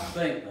 I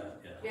think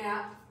that, yeah.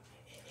 Now,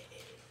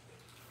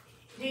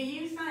 do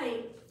you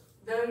think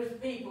those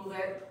people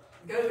that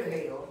go to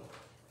hell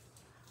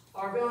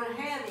are going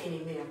to have any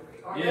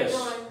memory? Are Yes. they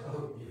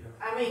going?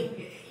 I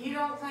mean, you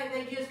don't think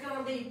they're just going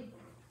to be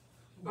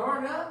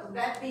burned up? Would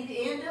that be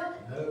the end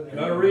of it?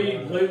 Go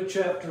read Luke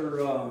chapter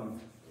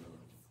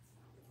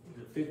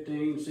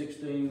 15,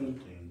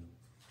 16,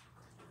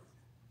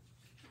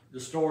 the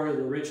story of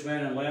the rich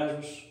man and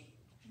Lazarus.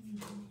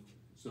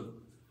 It's a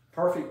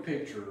perfect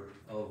picture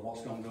of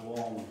what's going to go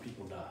on when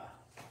people die,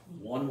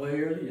 one way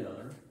or the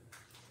other.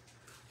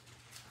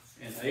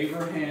 And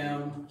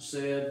Abraham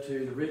said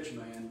to the rich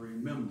man,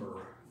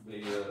 remember,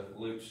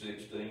 Luke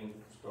 16,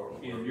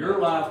 starting in your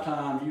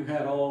lifetime you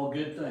had all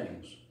good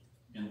things,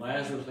 and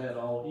Lazarus had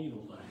all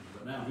evil things,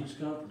 but now he's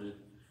comforted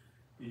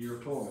in your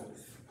torment.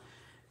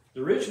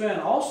 The rich man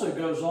also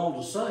goes on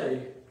to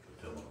say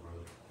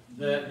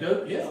that,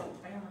 go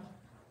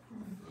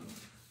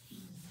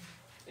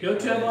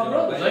tell my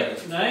brothers.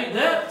 Ain't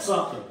that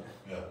something?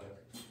 Yeah.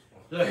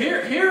 Now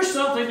here's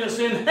something that's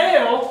in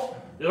hell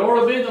that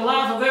ought to be in the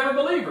life of every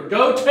believer.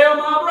 Go tell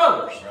my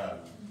brothers. Right.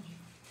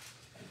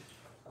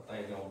 I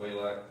think it's going to be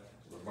like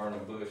the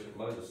burning bush that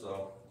Moses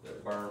saw,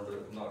 that burned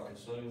but not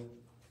consumed.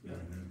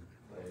 Mm-hmm.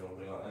 It's going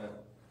to be like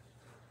that.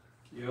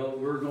 You know,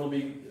 we're going to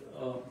be,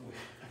 I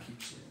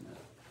keep saying that.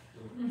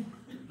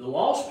 The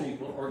lost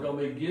people are going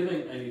to be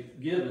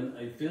given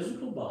a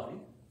physical body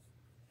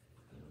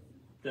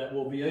that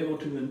will be able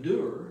to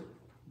endure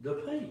the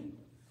pain.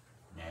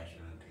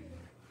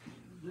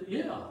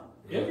 Yeah,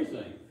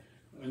 everything.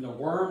 And the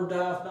worm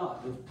dieth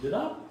not. Did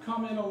I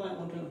comment on that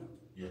one too?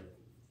 Yeah.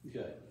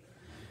 Okay.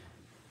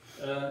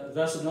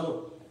 That's another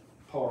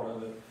part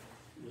of it.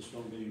 It's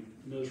going to be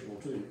miserable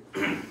too.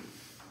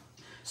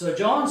 So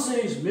John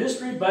sees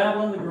Mystery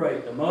Babylon the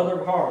Great, the mother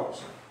of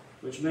harlots,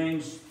 which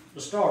means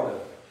the start of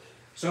it.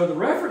 So the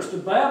reference to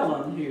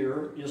Babylon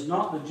here is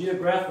not the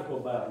geographical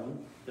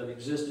Babylon that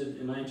existed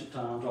in ancient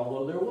times,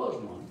 although there was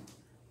one.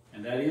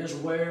 And that is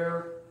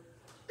where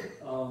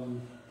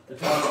the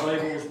Tower of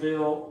Babel was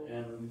built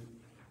and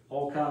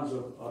all kinds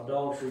of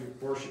idolatry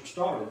worship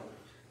started.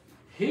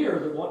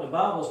 Here, what the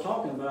Bible is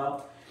talking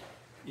about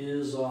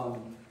is a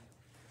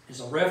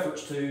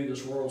reference to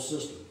this world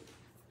system.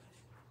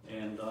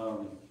 And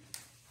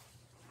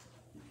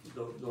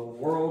the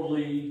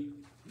worldly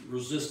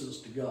resistance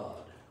to God.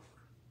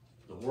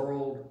 The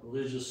world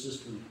religious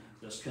system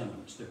that's coming.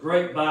 It's the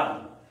Great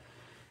Babylon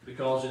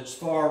because it's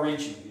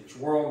far-reaching. It's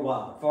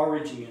worldwide,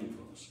 far-reaching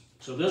influence.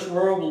 So this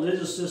world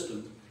religious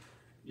system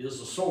is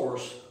the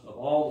source of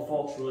all the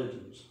false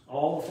religions,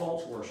 all the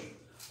false worship,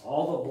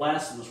 all the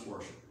blasphemous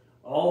worship,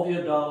 all the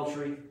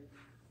idolatry,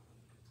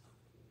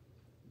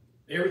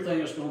 everything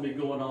that's going to be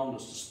going on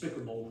that's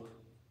despicable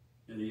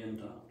in the end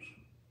times.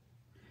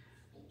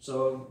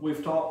 So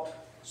we've talked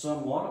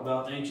somewhat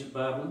about ancient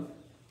Babylon.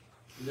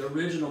 The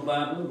original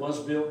Babylon was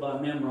built by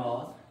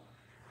Nimrod.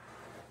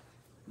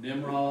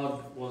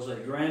 Nimrod was a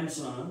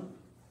grandson,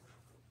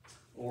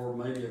 or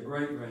maybe a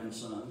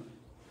great-grandson,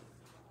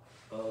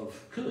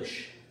 of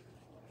Cush.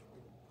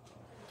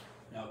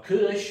 Now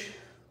Cush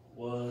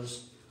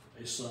was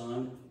a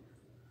son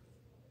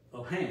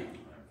of Ham,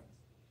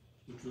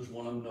 which was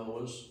one of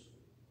Noah's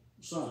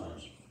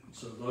sons.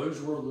 So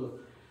those were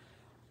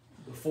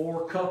the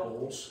four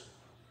couples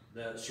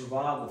that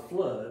survived the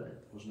flood.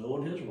 Was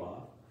Noah and his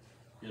wife,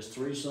 his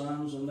 3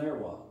 sons and their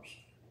wives.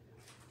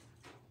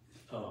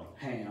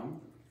 Ham,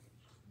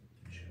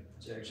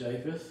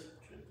 Japheth,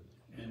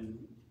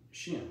 and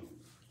Shem.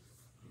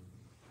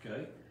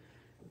 Okay?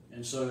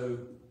 And so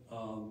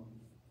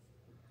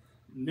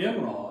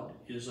Nimrod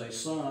is a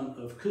son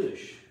of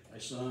Cush, a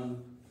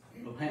son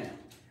of Ham.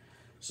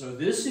 So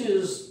this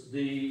is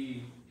the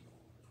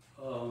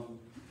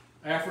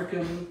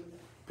African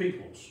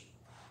peoples.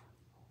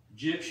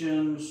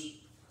 Egyptians,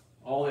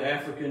 all the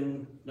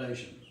African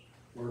nations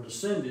were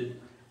descended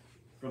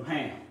from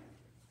Ham.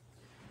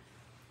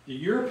 The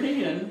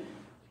European,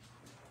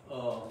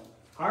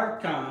 our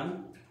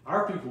kind,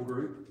 our people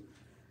group,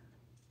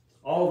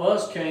 all of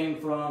us came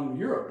from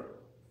Europe.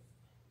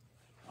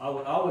 I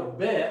would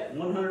bet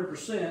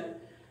 100%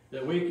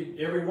 that we could,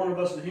 every one of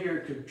us in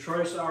here could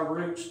trace our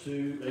roots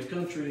to a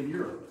country in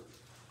Europe,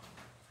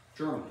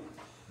 Germany.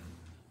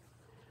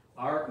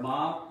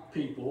 My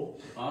people,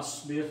 my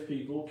Smith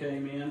people,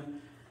 came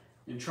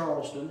in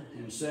Charleston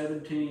in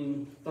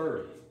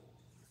 1730,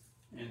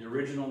 and the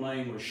original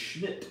name was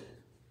Schmidt.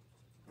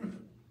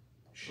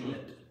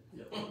 Schmidt.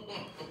 Yep.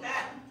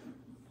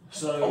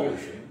 So,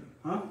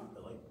 huh?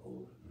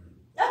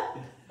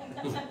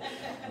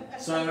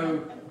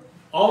 So,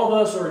 all of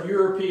us are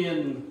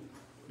European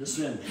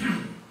descendants.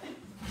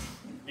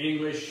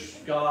 English,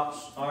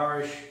 Scots,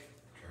 Irish,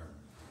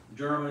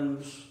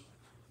 Germans,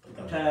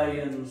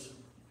 Italians,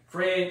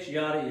 French,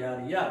 yada,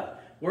 yada, yada.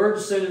 We're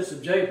descendants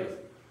of Japheth.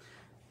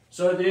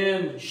 So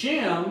then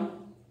Shem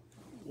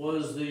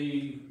was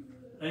the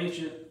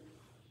ancient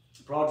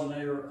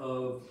progenitor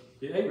of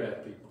the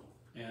Arab people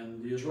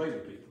and the Israeli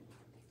people.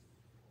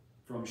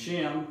 From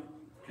Shem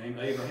came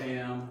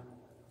Abraham,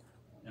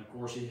 and of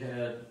course he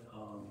had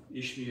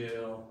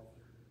Ishmael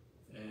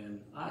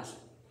and Isaac.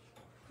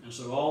 And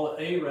so all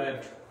the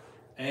Arab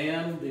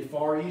and the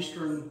Far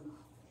Eastern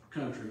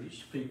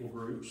countries, people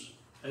groups,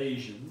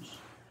 Asians,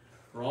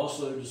 were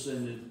also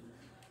descended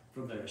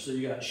from there. So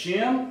you got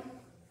Shem,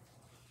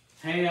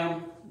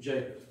 Ham,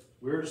 Japheth.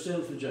 We're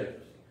descendants of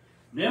Japheth.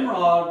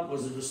 Nimrod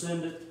was a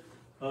descendant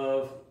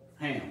of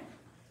Ham.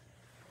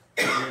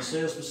 And it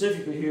says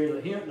specifically here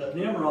that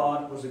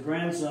Nimrod was a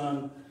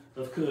grandson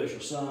of Cush,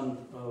 a son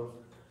of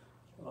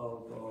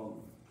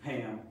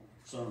Ham,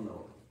 son of Noah.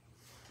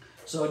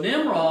 So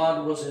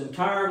Nimrod was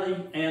entirely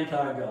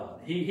anti-God.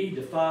 He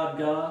defied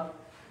God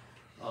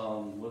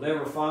with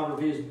every fiber of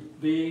his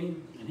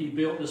being, and he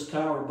built this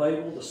Tower of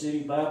Babel, the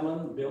city of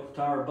Babylon, built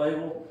the Tower of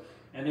Babel,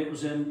 and it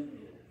was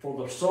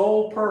for the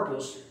sole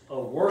purpose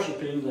of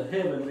worshiping the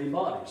heavenly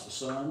bodies, the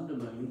sun, the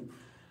moon,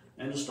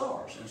 and the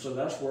stars. And so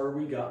that's where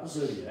we got the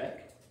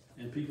zodiac,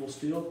 and people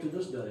still to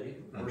this day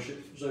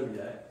worship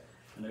zodiac,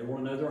 and they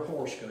want to know their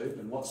horoscope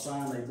and what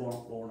sign they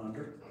born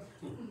under.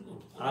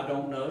 I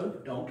don't know,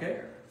 don't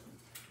care.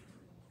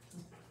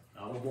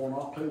 I was born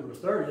October the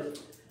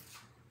 30th,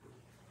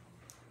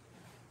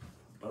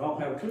 but I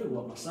don't have a clue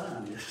what my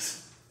sign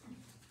is.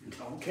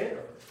 Don't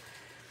care.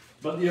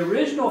 But the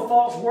original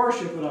false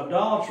worship and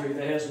idolatry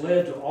that has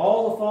led to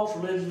all the false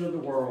religions of the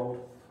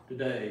world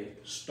today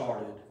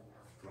started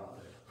right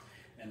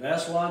there. And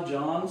that's why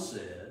John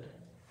said,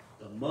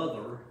 the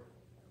mother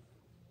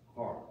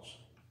harlots.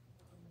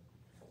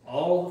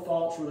 All the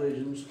false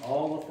religions,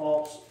 all the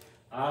false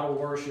idol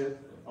worship,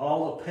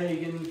 all the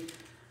pagan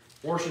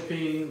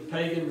worshiping,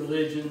 pagan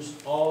religions,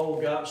 all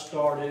got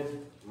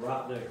started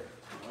right there.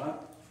 Right?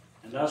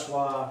 And that's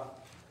why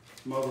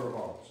mother of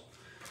harlots.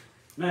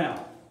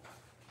 Now,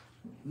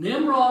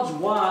 Nimrod's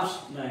wife's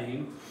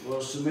name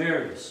was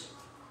Semiramis,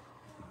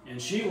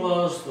 and she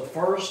was the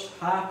first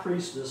high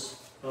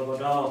priestess of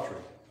idolatry.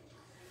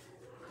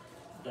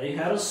 They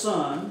had a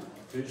son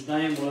whose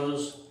name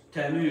was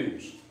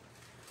Tammuz.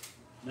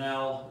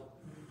 Now,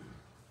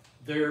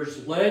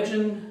 there's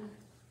legend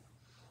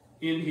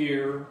in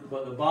here,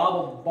 but the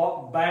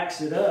Bible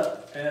backs it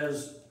up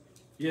as,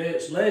 yeah,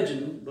 it's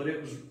legend, but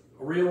it was a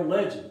real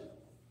legend.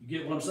 You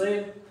get what I'm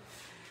saying?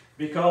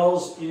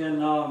 Because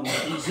in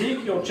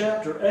Ezekiel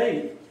chapter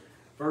 8,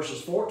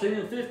 verses 14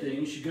 and 15,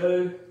 you should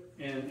go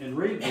and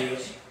read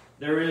this.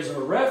 There is a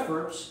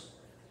reference,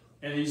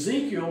 and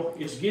Ezekiel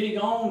is getting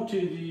on to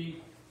the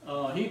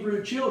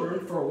Hebrew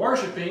children for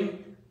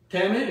worshiping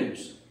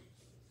Tammuz.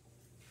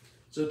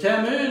 So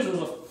Tammuz was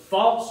a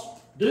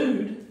false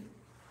dude,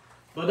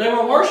 but they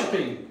were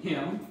worshiping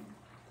him.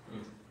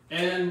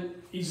 And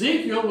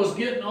Ezekiel was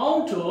getting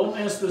on to them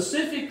and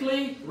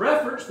specifically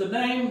referenced the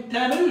name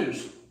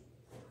Tammuz.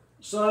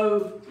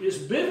 So it's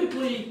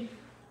biblically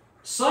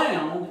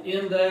sound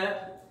in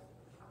that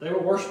they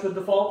were worshiping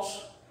the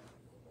false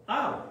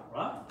idol,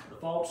 right? The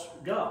false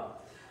god.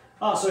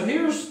 So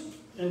here's,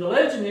 and the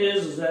legend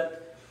is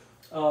that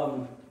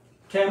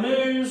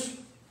Tammuz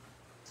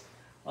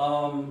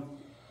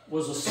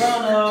was the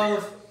son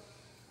of,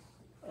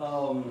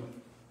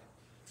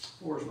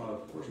 where's my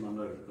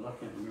note? Because I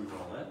can't remember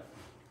all that.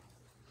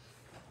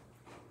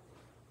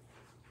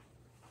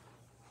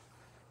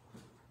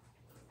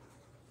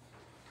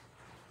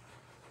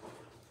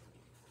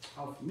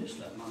 I've missed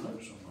that in my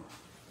notes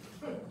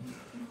somewhere.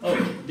 Oh,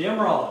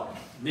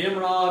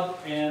 Nimrod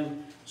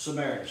and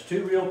Semiramis,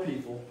 two real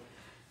people.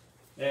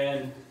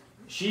 And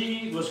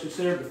she was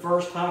considered the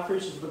first high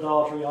priestess of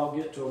idolatry. I'll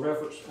get to a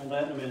reference on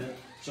that in a minute.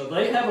 So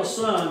they have a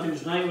son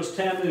whose name was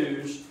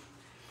Tammuz.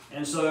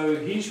 And so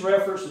he's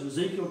referenced in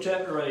Ezekiel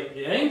chapter 8.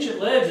 The ancient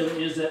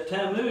legend is that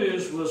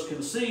Tammuz was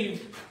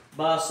conceived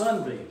by a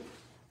sunbeam.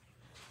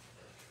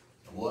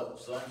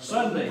 What?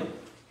 Sunbeam.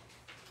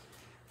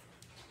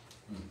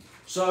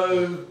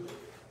 So,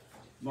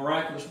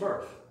 miraculous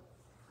birth.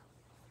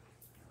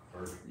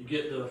 You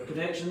get the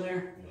connection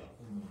there? Yeah.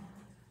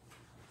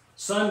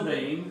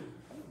 Sunbeam,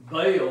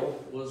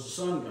 Baal was the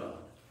sun god.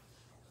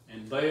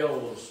 And Baal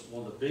was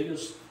one of the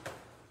biggest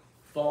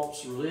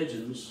false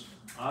religions,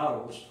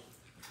 idols,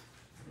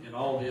 in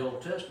all the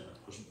Old Testament,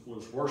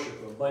 was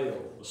worship of Baal,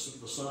 the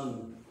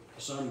sun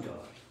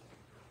god.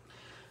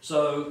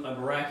 So, a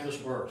miraculous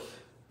birth.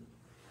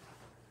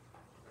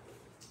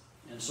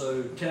 And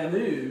so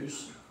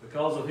Tammuz,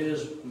 because of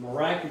his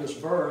miraculous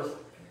birth,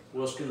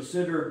 was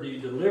considered the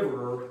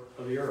deliverer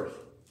of the earth.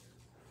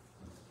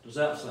 Does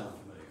that sound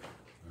familiar?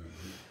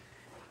 Mm-hmm.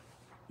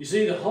 You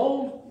see, the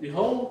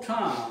whole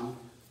time,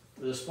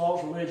 this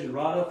false religion,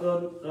 right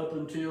up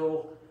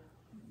until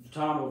the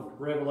time of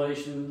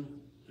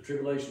Revelation, the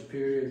tribulation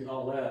period, and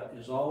all that,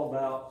 is all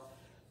about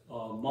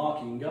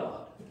mocking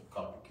God.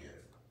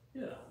 Copycat.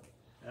 Yeah,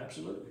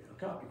 absolutely,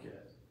 a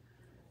copycat.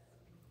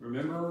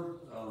 Remember,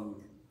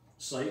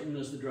 Satan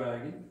is the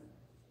dragon.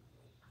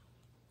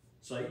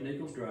 Satan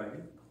equals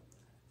dragon.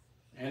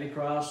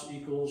 Antichrist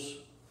equals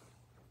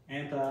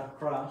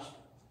antichrist.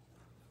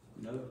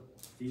 You know,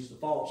 he's the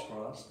false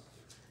Christ.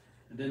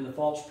 And then the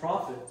false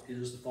prophet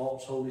is the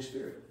false Holy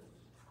Spirit.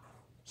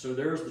 So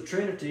there's the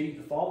Trinity,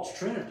 the false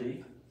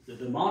Trinity, the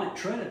demonic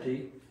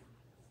Trinity,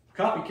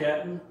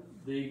 copycatting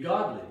the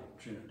godly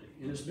Trinity.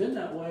 And it's been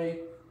that way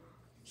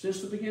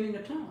since the beginning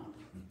of time.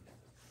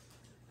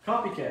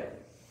 Copycatting.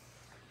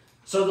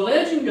 So the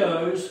legend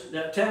goes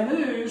that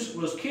Tammuz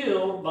was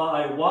killed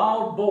by a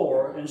wild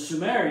boar, and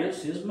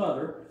Semiramis, his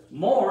mother,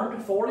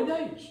 mourned 40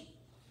 days.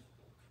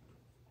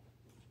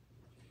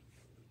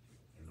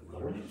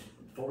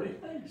 40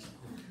 days.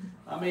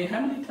 I mean,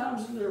 how many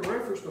times is there a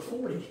reference to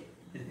 40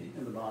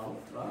 in the Bible,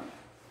 right?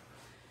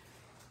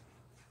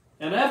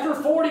 And after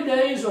 40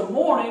 days of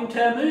mourning,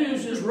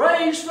 Tammuz is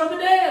raised from the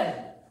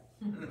dead.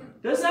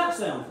 Does that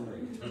sound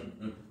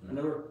familiar?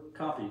 Another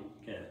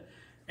copycat.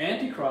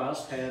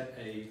 Antichrist had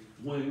a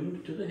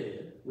wound to the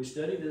head. We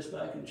studied this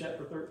back in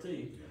chapter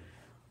 13.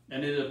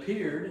 And it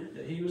appeared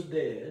that he was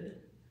dead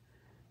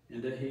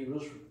and that he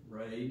was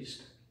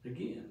raised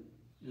again.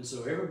 And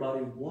so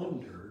everybody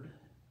wondered,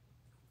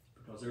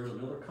 because there was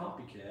another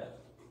copycat,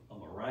 a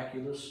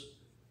miraculous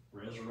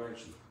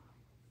resurrection.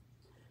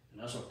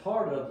 And that's a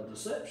part of the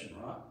deception,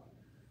 right?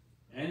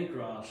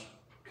 Antichrist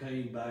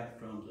came back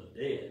from the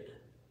dead.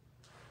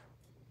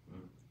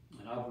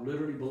 And I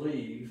literally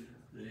believe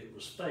that it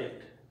was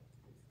faked,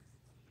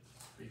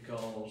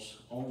 because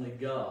only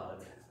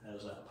God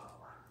has that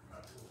power.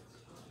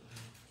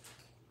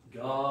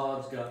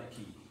 God's got the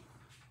key.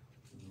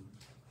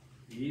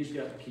 He's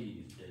got the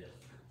key to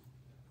death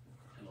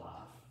and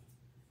life.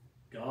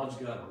 God's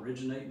got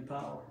originating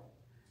power,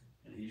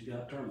 and he's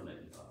got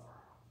terminating power.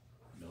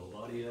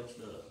 Nobody else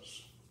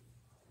does.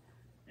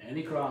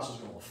 Antichrist is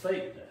going to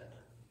fake that,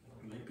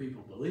 make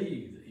people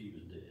believe that he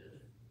was dead,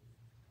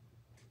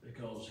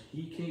 because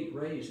he can't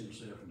raise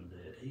himself from the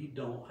dead. He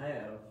don't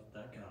have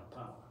that kind of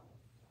power.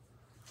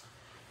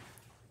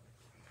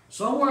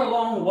 somewhere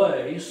along the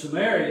way,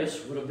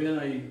 Samarius would have been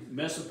a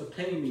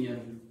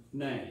Mesopotamian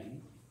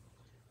name,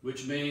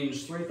 which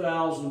means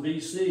 3000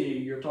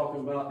 BC, you're talking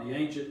about the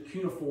ancient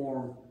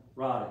cuneiform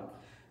writing.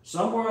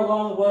 Somewhere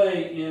along the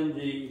way in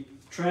the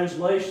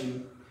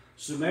translation,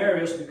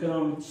 Samarius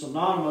becomes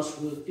synonymous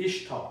with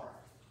Ishtar.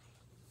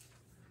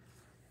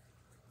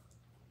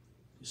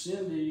 It's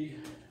in the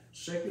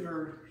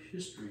secular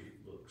history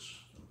books.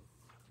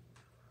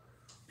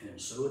 And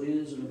so it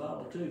is in the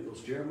Bible too,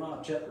 because Jeremiah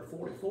chapter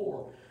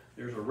 44,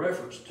 there's a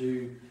reference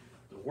to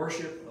the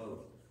worship of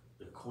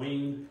the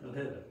Queen of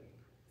Heaven.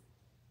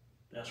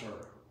 That's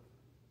her.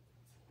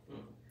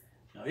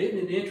 Now, isn't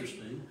it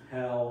interesting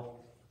how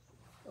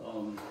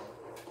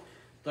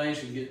things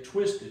can get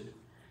twisted,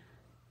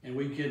 and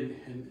we can,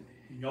 and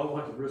y'all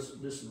have to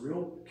listen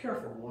real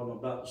careful to what I'm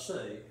about to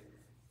say,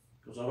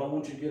 because I don't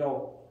want you to get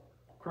all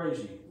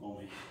crazy on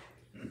me.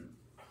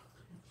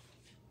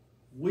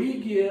 We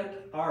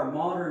get our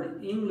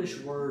modern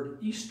English word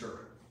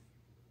Easter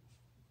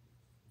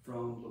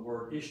from the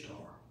word Ishtar.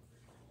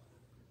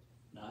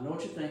 Now, I know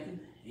what you're thinking.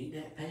 Ain't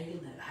that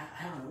pagan?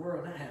 How in the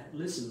world that happened?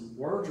 Listen,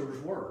 words are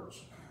just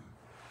words.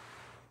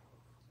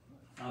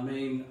 I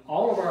mean,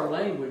 all of our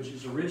language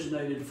is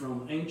originated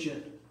from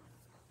ancient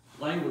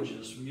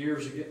languages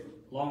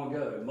long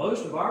ago.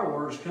 Most of our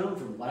words come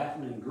from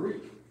Latin and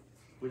Greek,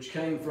 which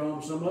came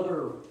from some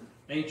other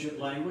ancient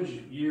language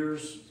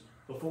years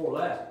before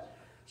that.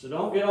 So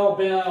don't get all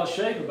bent out of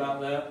shape about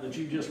that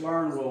you just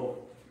learned, well,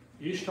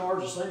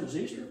 Ishtar is the same as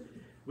Easter.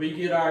 We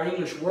get our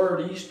English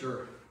word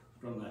Easter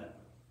from that.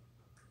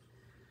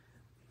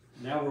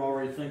 Now we're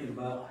already thinking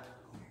about,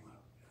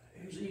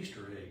 here's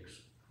Easter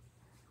eggs.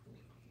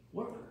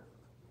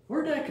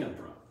 Where'd that come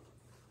from?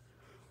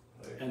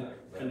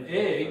 An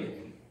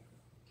egg,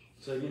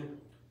 say again?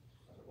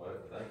 Well,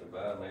 think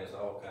about it, man, it's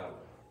all kind of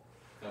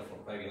comes from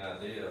a pagan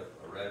idea,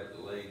 a rabbit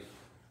that lays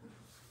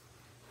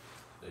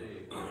the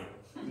egg.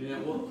 Yeah,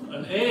 well,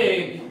 an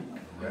egg.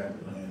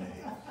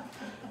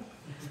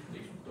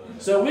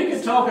 So we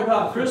could talk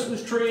about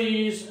Christmas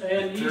trees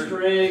and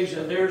Easter eggs,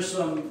 and there's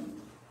some.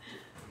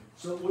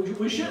 So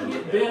we shouldn't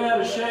get bent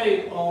out of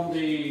shape on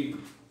the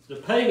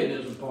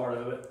paganism part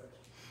of it,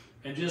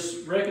 and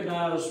just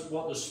recognize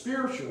what the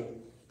spiritual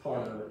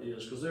part of it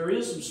is, because there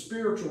is some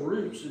spiritual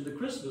roots in the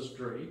Christmas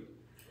tree.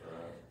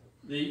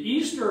 The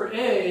Easter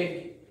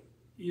egg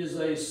is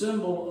a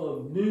symbol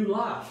of new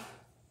life.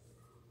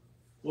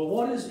 Well,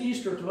 what is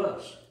Easter to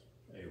us?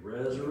 A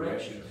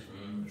resurrection,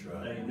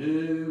 a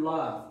new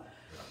life.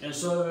 And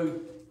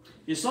so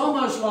it's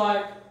almost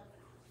like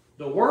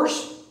the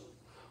worst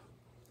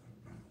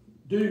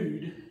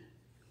dude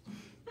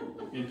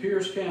in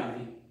Pierce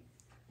County,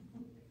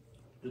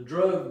 the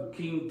drug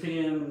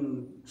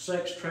kingpin,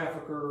 sex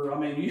trafficker, I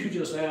mean, you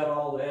just add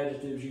all the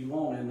adjectives you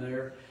want in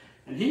there.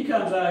 And he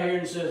comes out here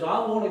and says,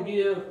 I want to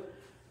give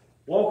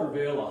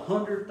Walkerville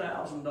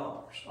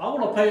 $100,000. I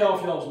want to pay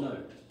off y'all's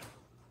note.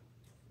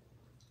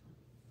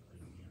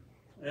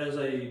 As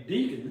a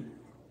deacon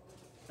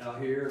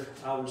out here,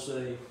 I would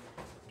say,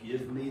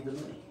 give me the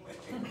money.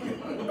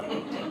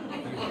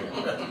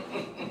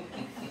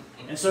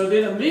 And so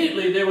then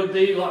immediately there would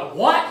be like,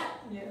 what?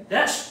 Yeah.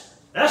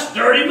 That's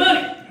dirty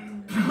money.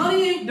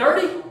 Money ain't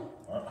dirty.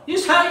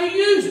 It's how you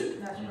use it.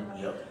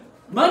 Yep.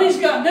 Money's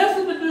got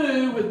nothing to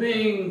do with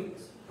being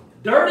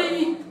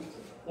dirty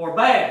or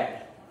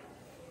bad.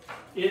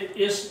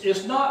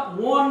 It's not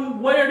one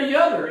way or the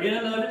other in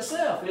and of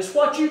itself. It's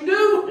what you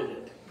do with it.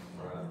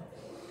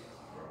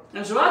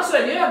 And so I'd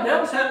say, yeah,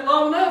 devil's had it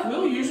long enough.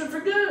 We'll use it for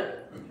good.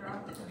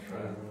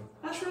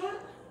 That's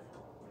right.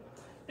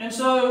 And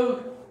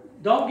so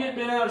don't get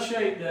bent out of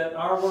shape that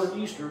our word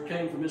Easter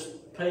came from this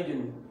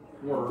pagan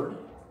word.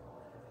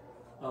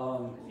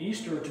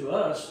 Easter to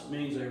us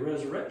means a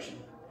resurrection.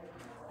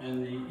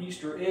 And the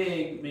Easter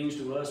egg means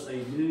to us a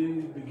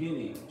new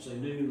beginning. It's a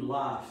new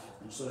life.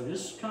 And so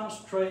just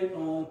concentrate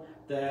on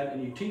that,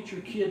 and you teach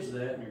your kids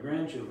that and your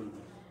grandchildren.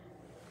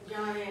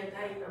 Johnny,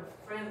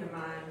 a friend of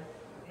mine,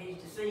 he's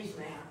deceased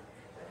now,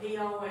 but he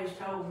always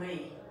told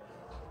me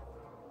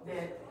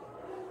that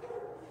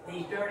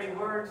these dirty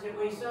words that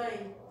we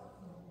say,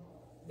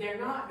 they're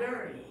not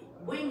dirty.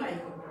 We make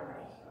them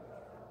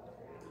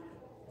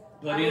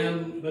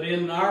dirty. But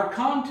in our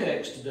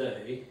context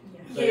today,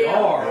 they yeah,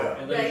 are, yeah.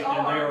 and they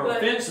are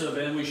offensive,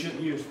 and we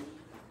shouldn't use them.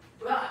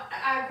 Well,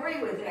 I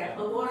agree with that,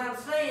 but what I'm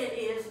saying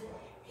is,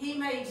 he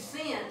made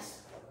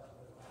sense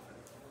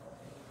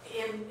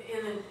in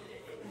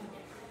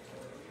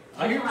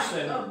I hear you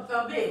saying. A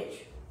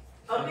bitch.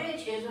 A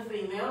bitch is a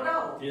female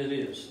dog. It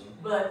is.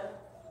 But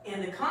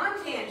in the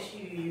context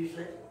you use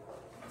it,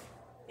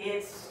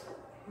 it's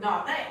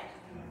not that.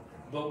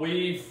 But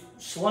we've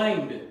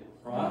slanged it,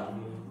 right?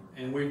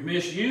 And we've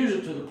misused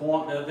it to the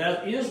point that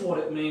that is what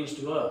it means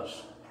to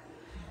us.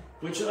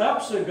 Which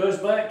also goes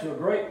back to a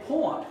great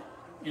point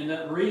in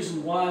that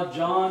reason why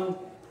John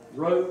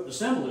wrote the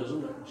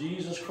symbolism, that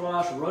Jesus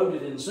Christ wrote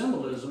it in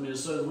symbolism,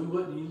 is so that we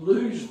wouldn't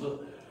lose the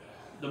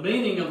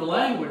meaning of the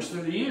language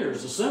through the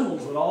years. The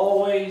symbols would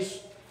always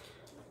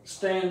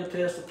stand the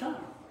test of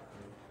time.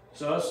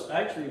 So that's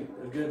actually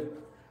a good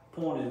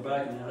point in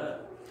backing that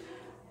up.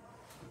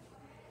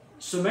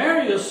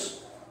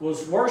 Samarius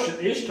was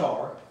worshipped,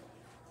 Ishtar,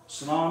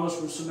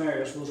 synonymous with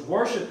Samarius, was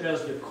worshipped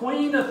as the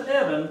queen of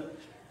heaven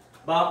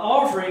by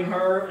offering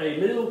her a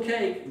little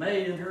cake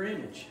made in her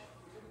image.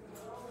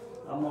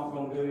 I'm not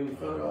going to go any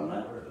further on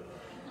that.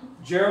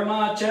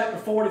 Jeremiah chapter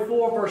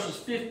 44, verses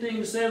 15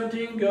 to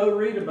 17, go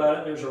read about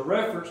it. There's a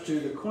reference to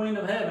the queen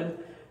of heaven,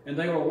 and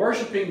they were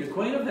worshiping the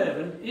queen of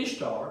heaven,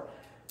 Ishtar,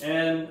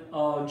 and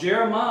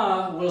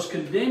Jeremiah was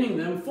condemning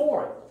them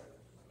for it.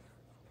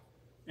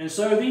 And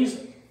so these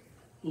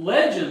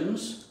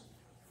legends,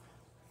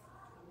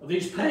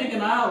 these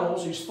pagan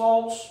idols, these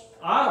false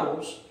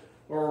idols,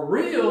 are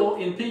real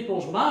in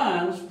people's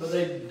minds, but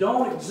they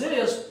don't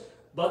exist.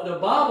 But the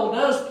Bible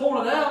does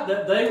point it out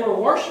that they were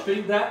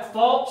worshiping that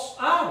false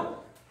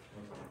idol.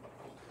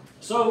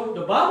 So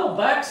the Bible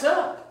backs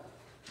up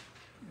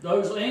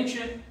those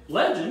ancient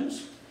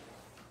legends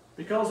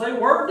because they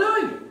were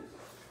doing it.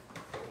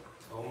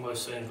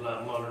 Almost seems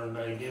like modern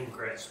day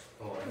Democrats.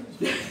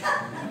 Could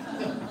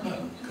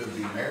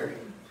be married.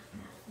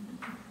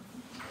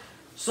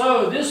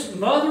 So this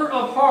mother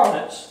of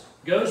harlots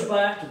goes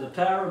back to the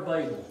Tower of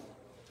Babel,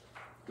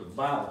 to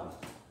Babylon.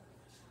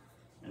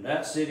 And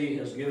that city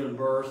has given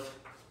birth,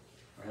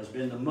 or has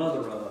been the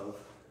mother of,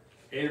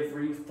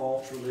 every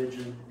false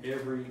religion,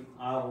 every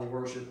idol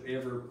worship,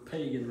 every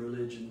pagan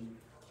religion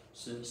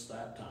since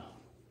that time.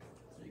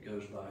 It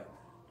goes back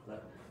to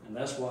that. And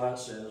that's why it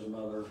says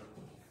mother.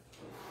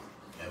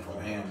 And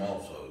from Ham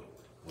also,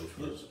 which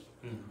was,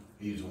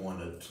 he's the one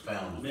that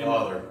found his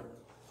father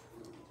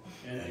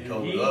and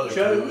told he the other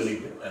chose,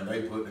 two, and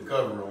they put the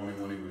cover on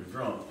him when he was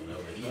drunk, you know,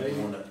 but he's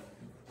the one that,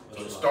 so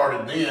it right.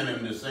 started then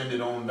and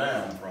descended on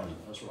down from him.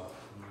 That's right.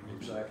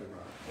 Exactly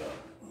right.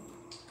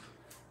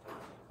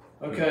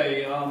 Yeah.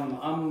 Okay, I'm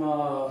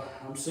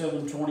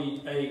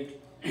 7:28.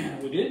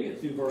 We did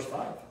get through verse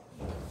 5.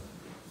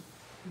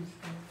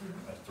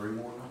 That's 3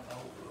 more than I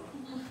thought.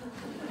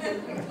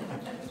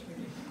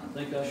 I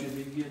think I should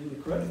be getting the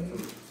credit for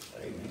it.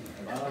 Amen.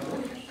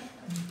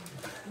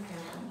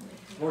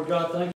 Lord God, thank you.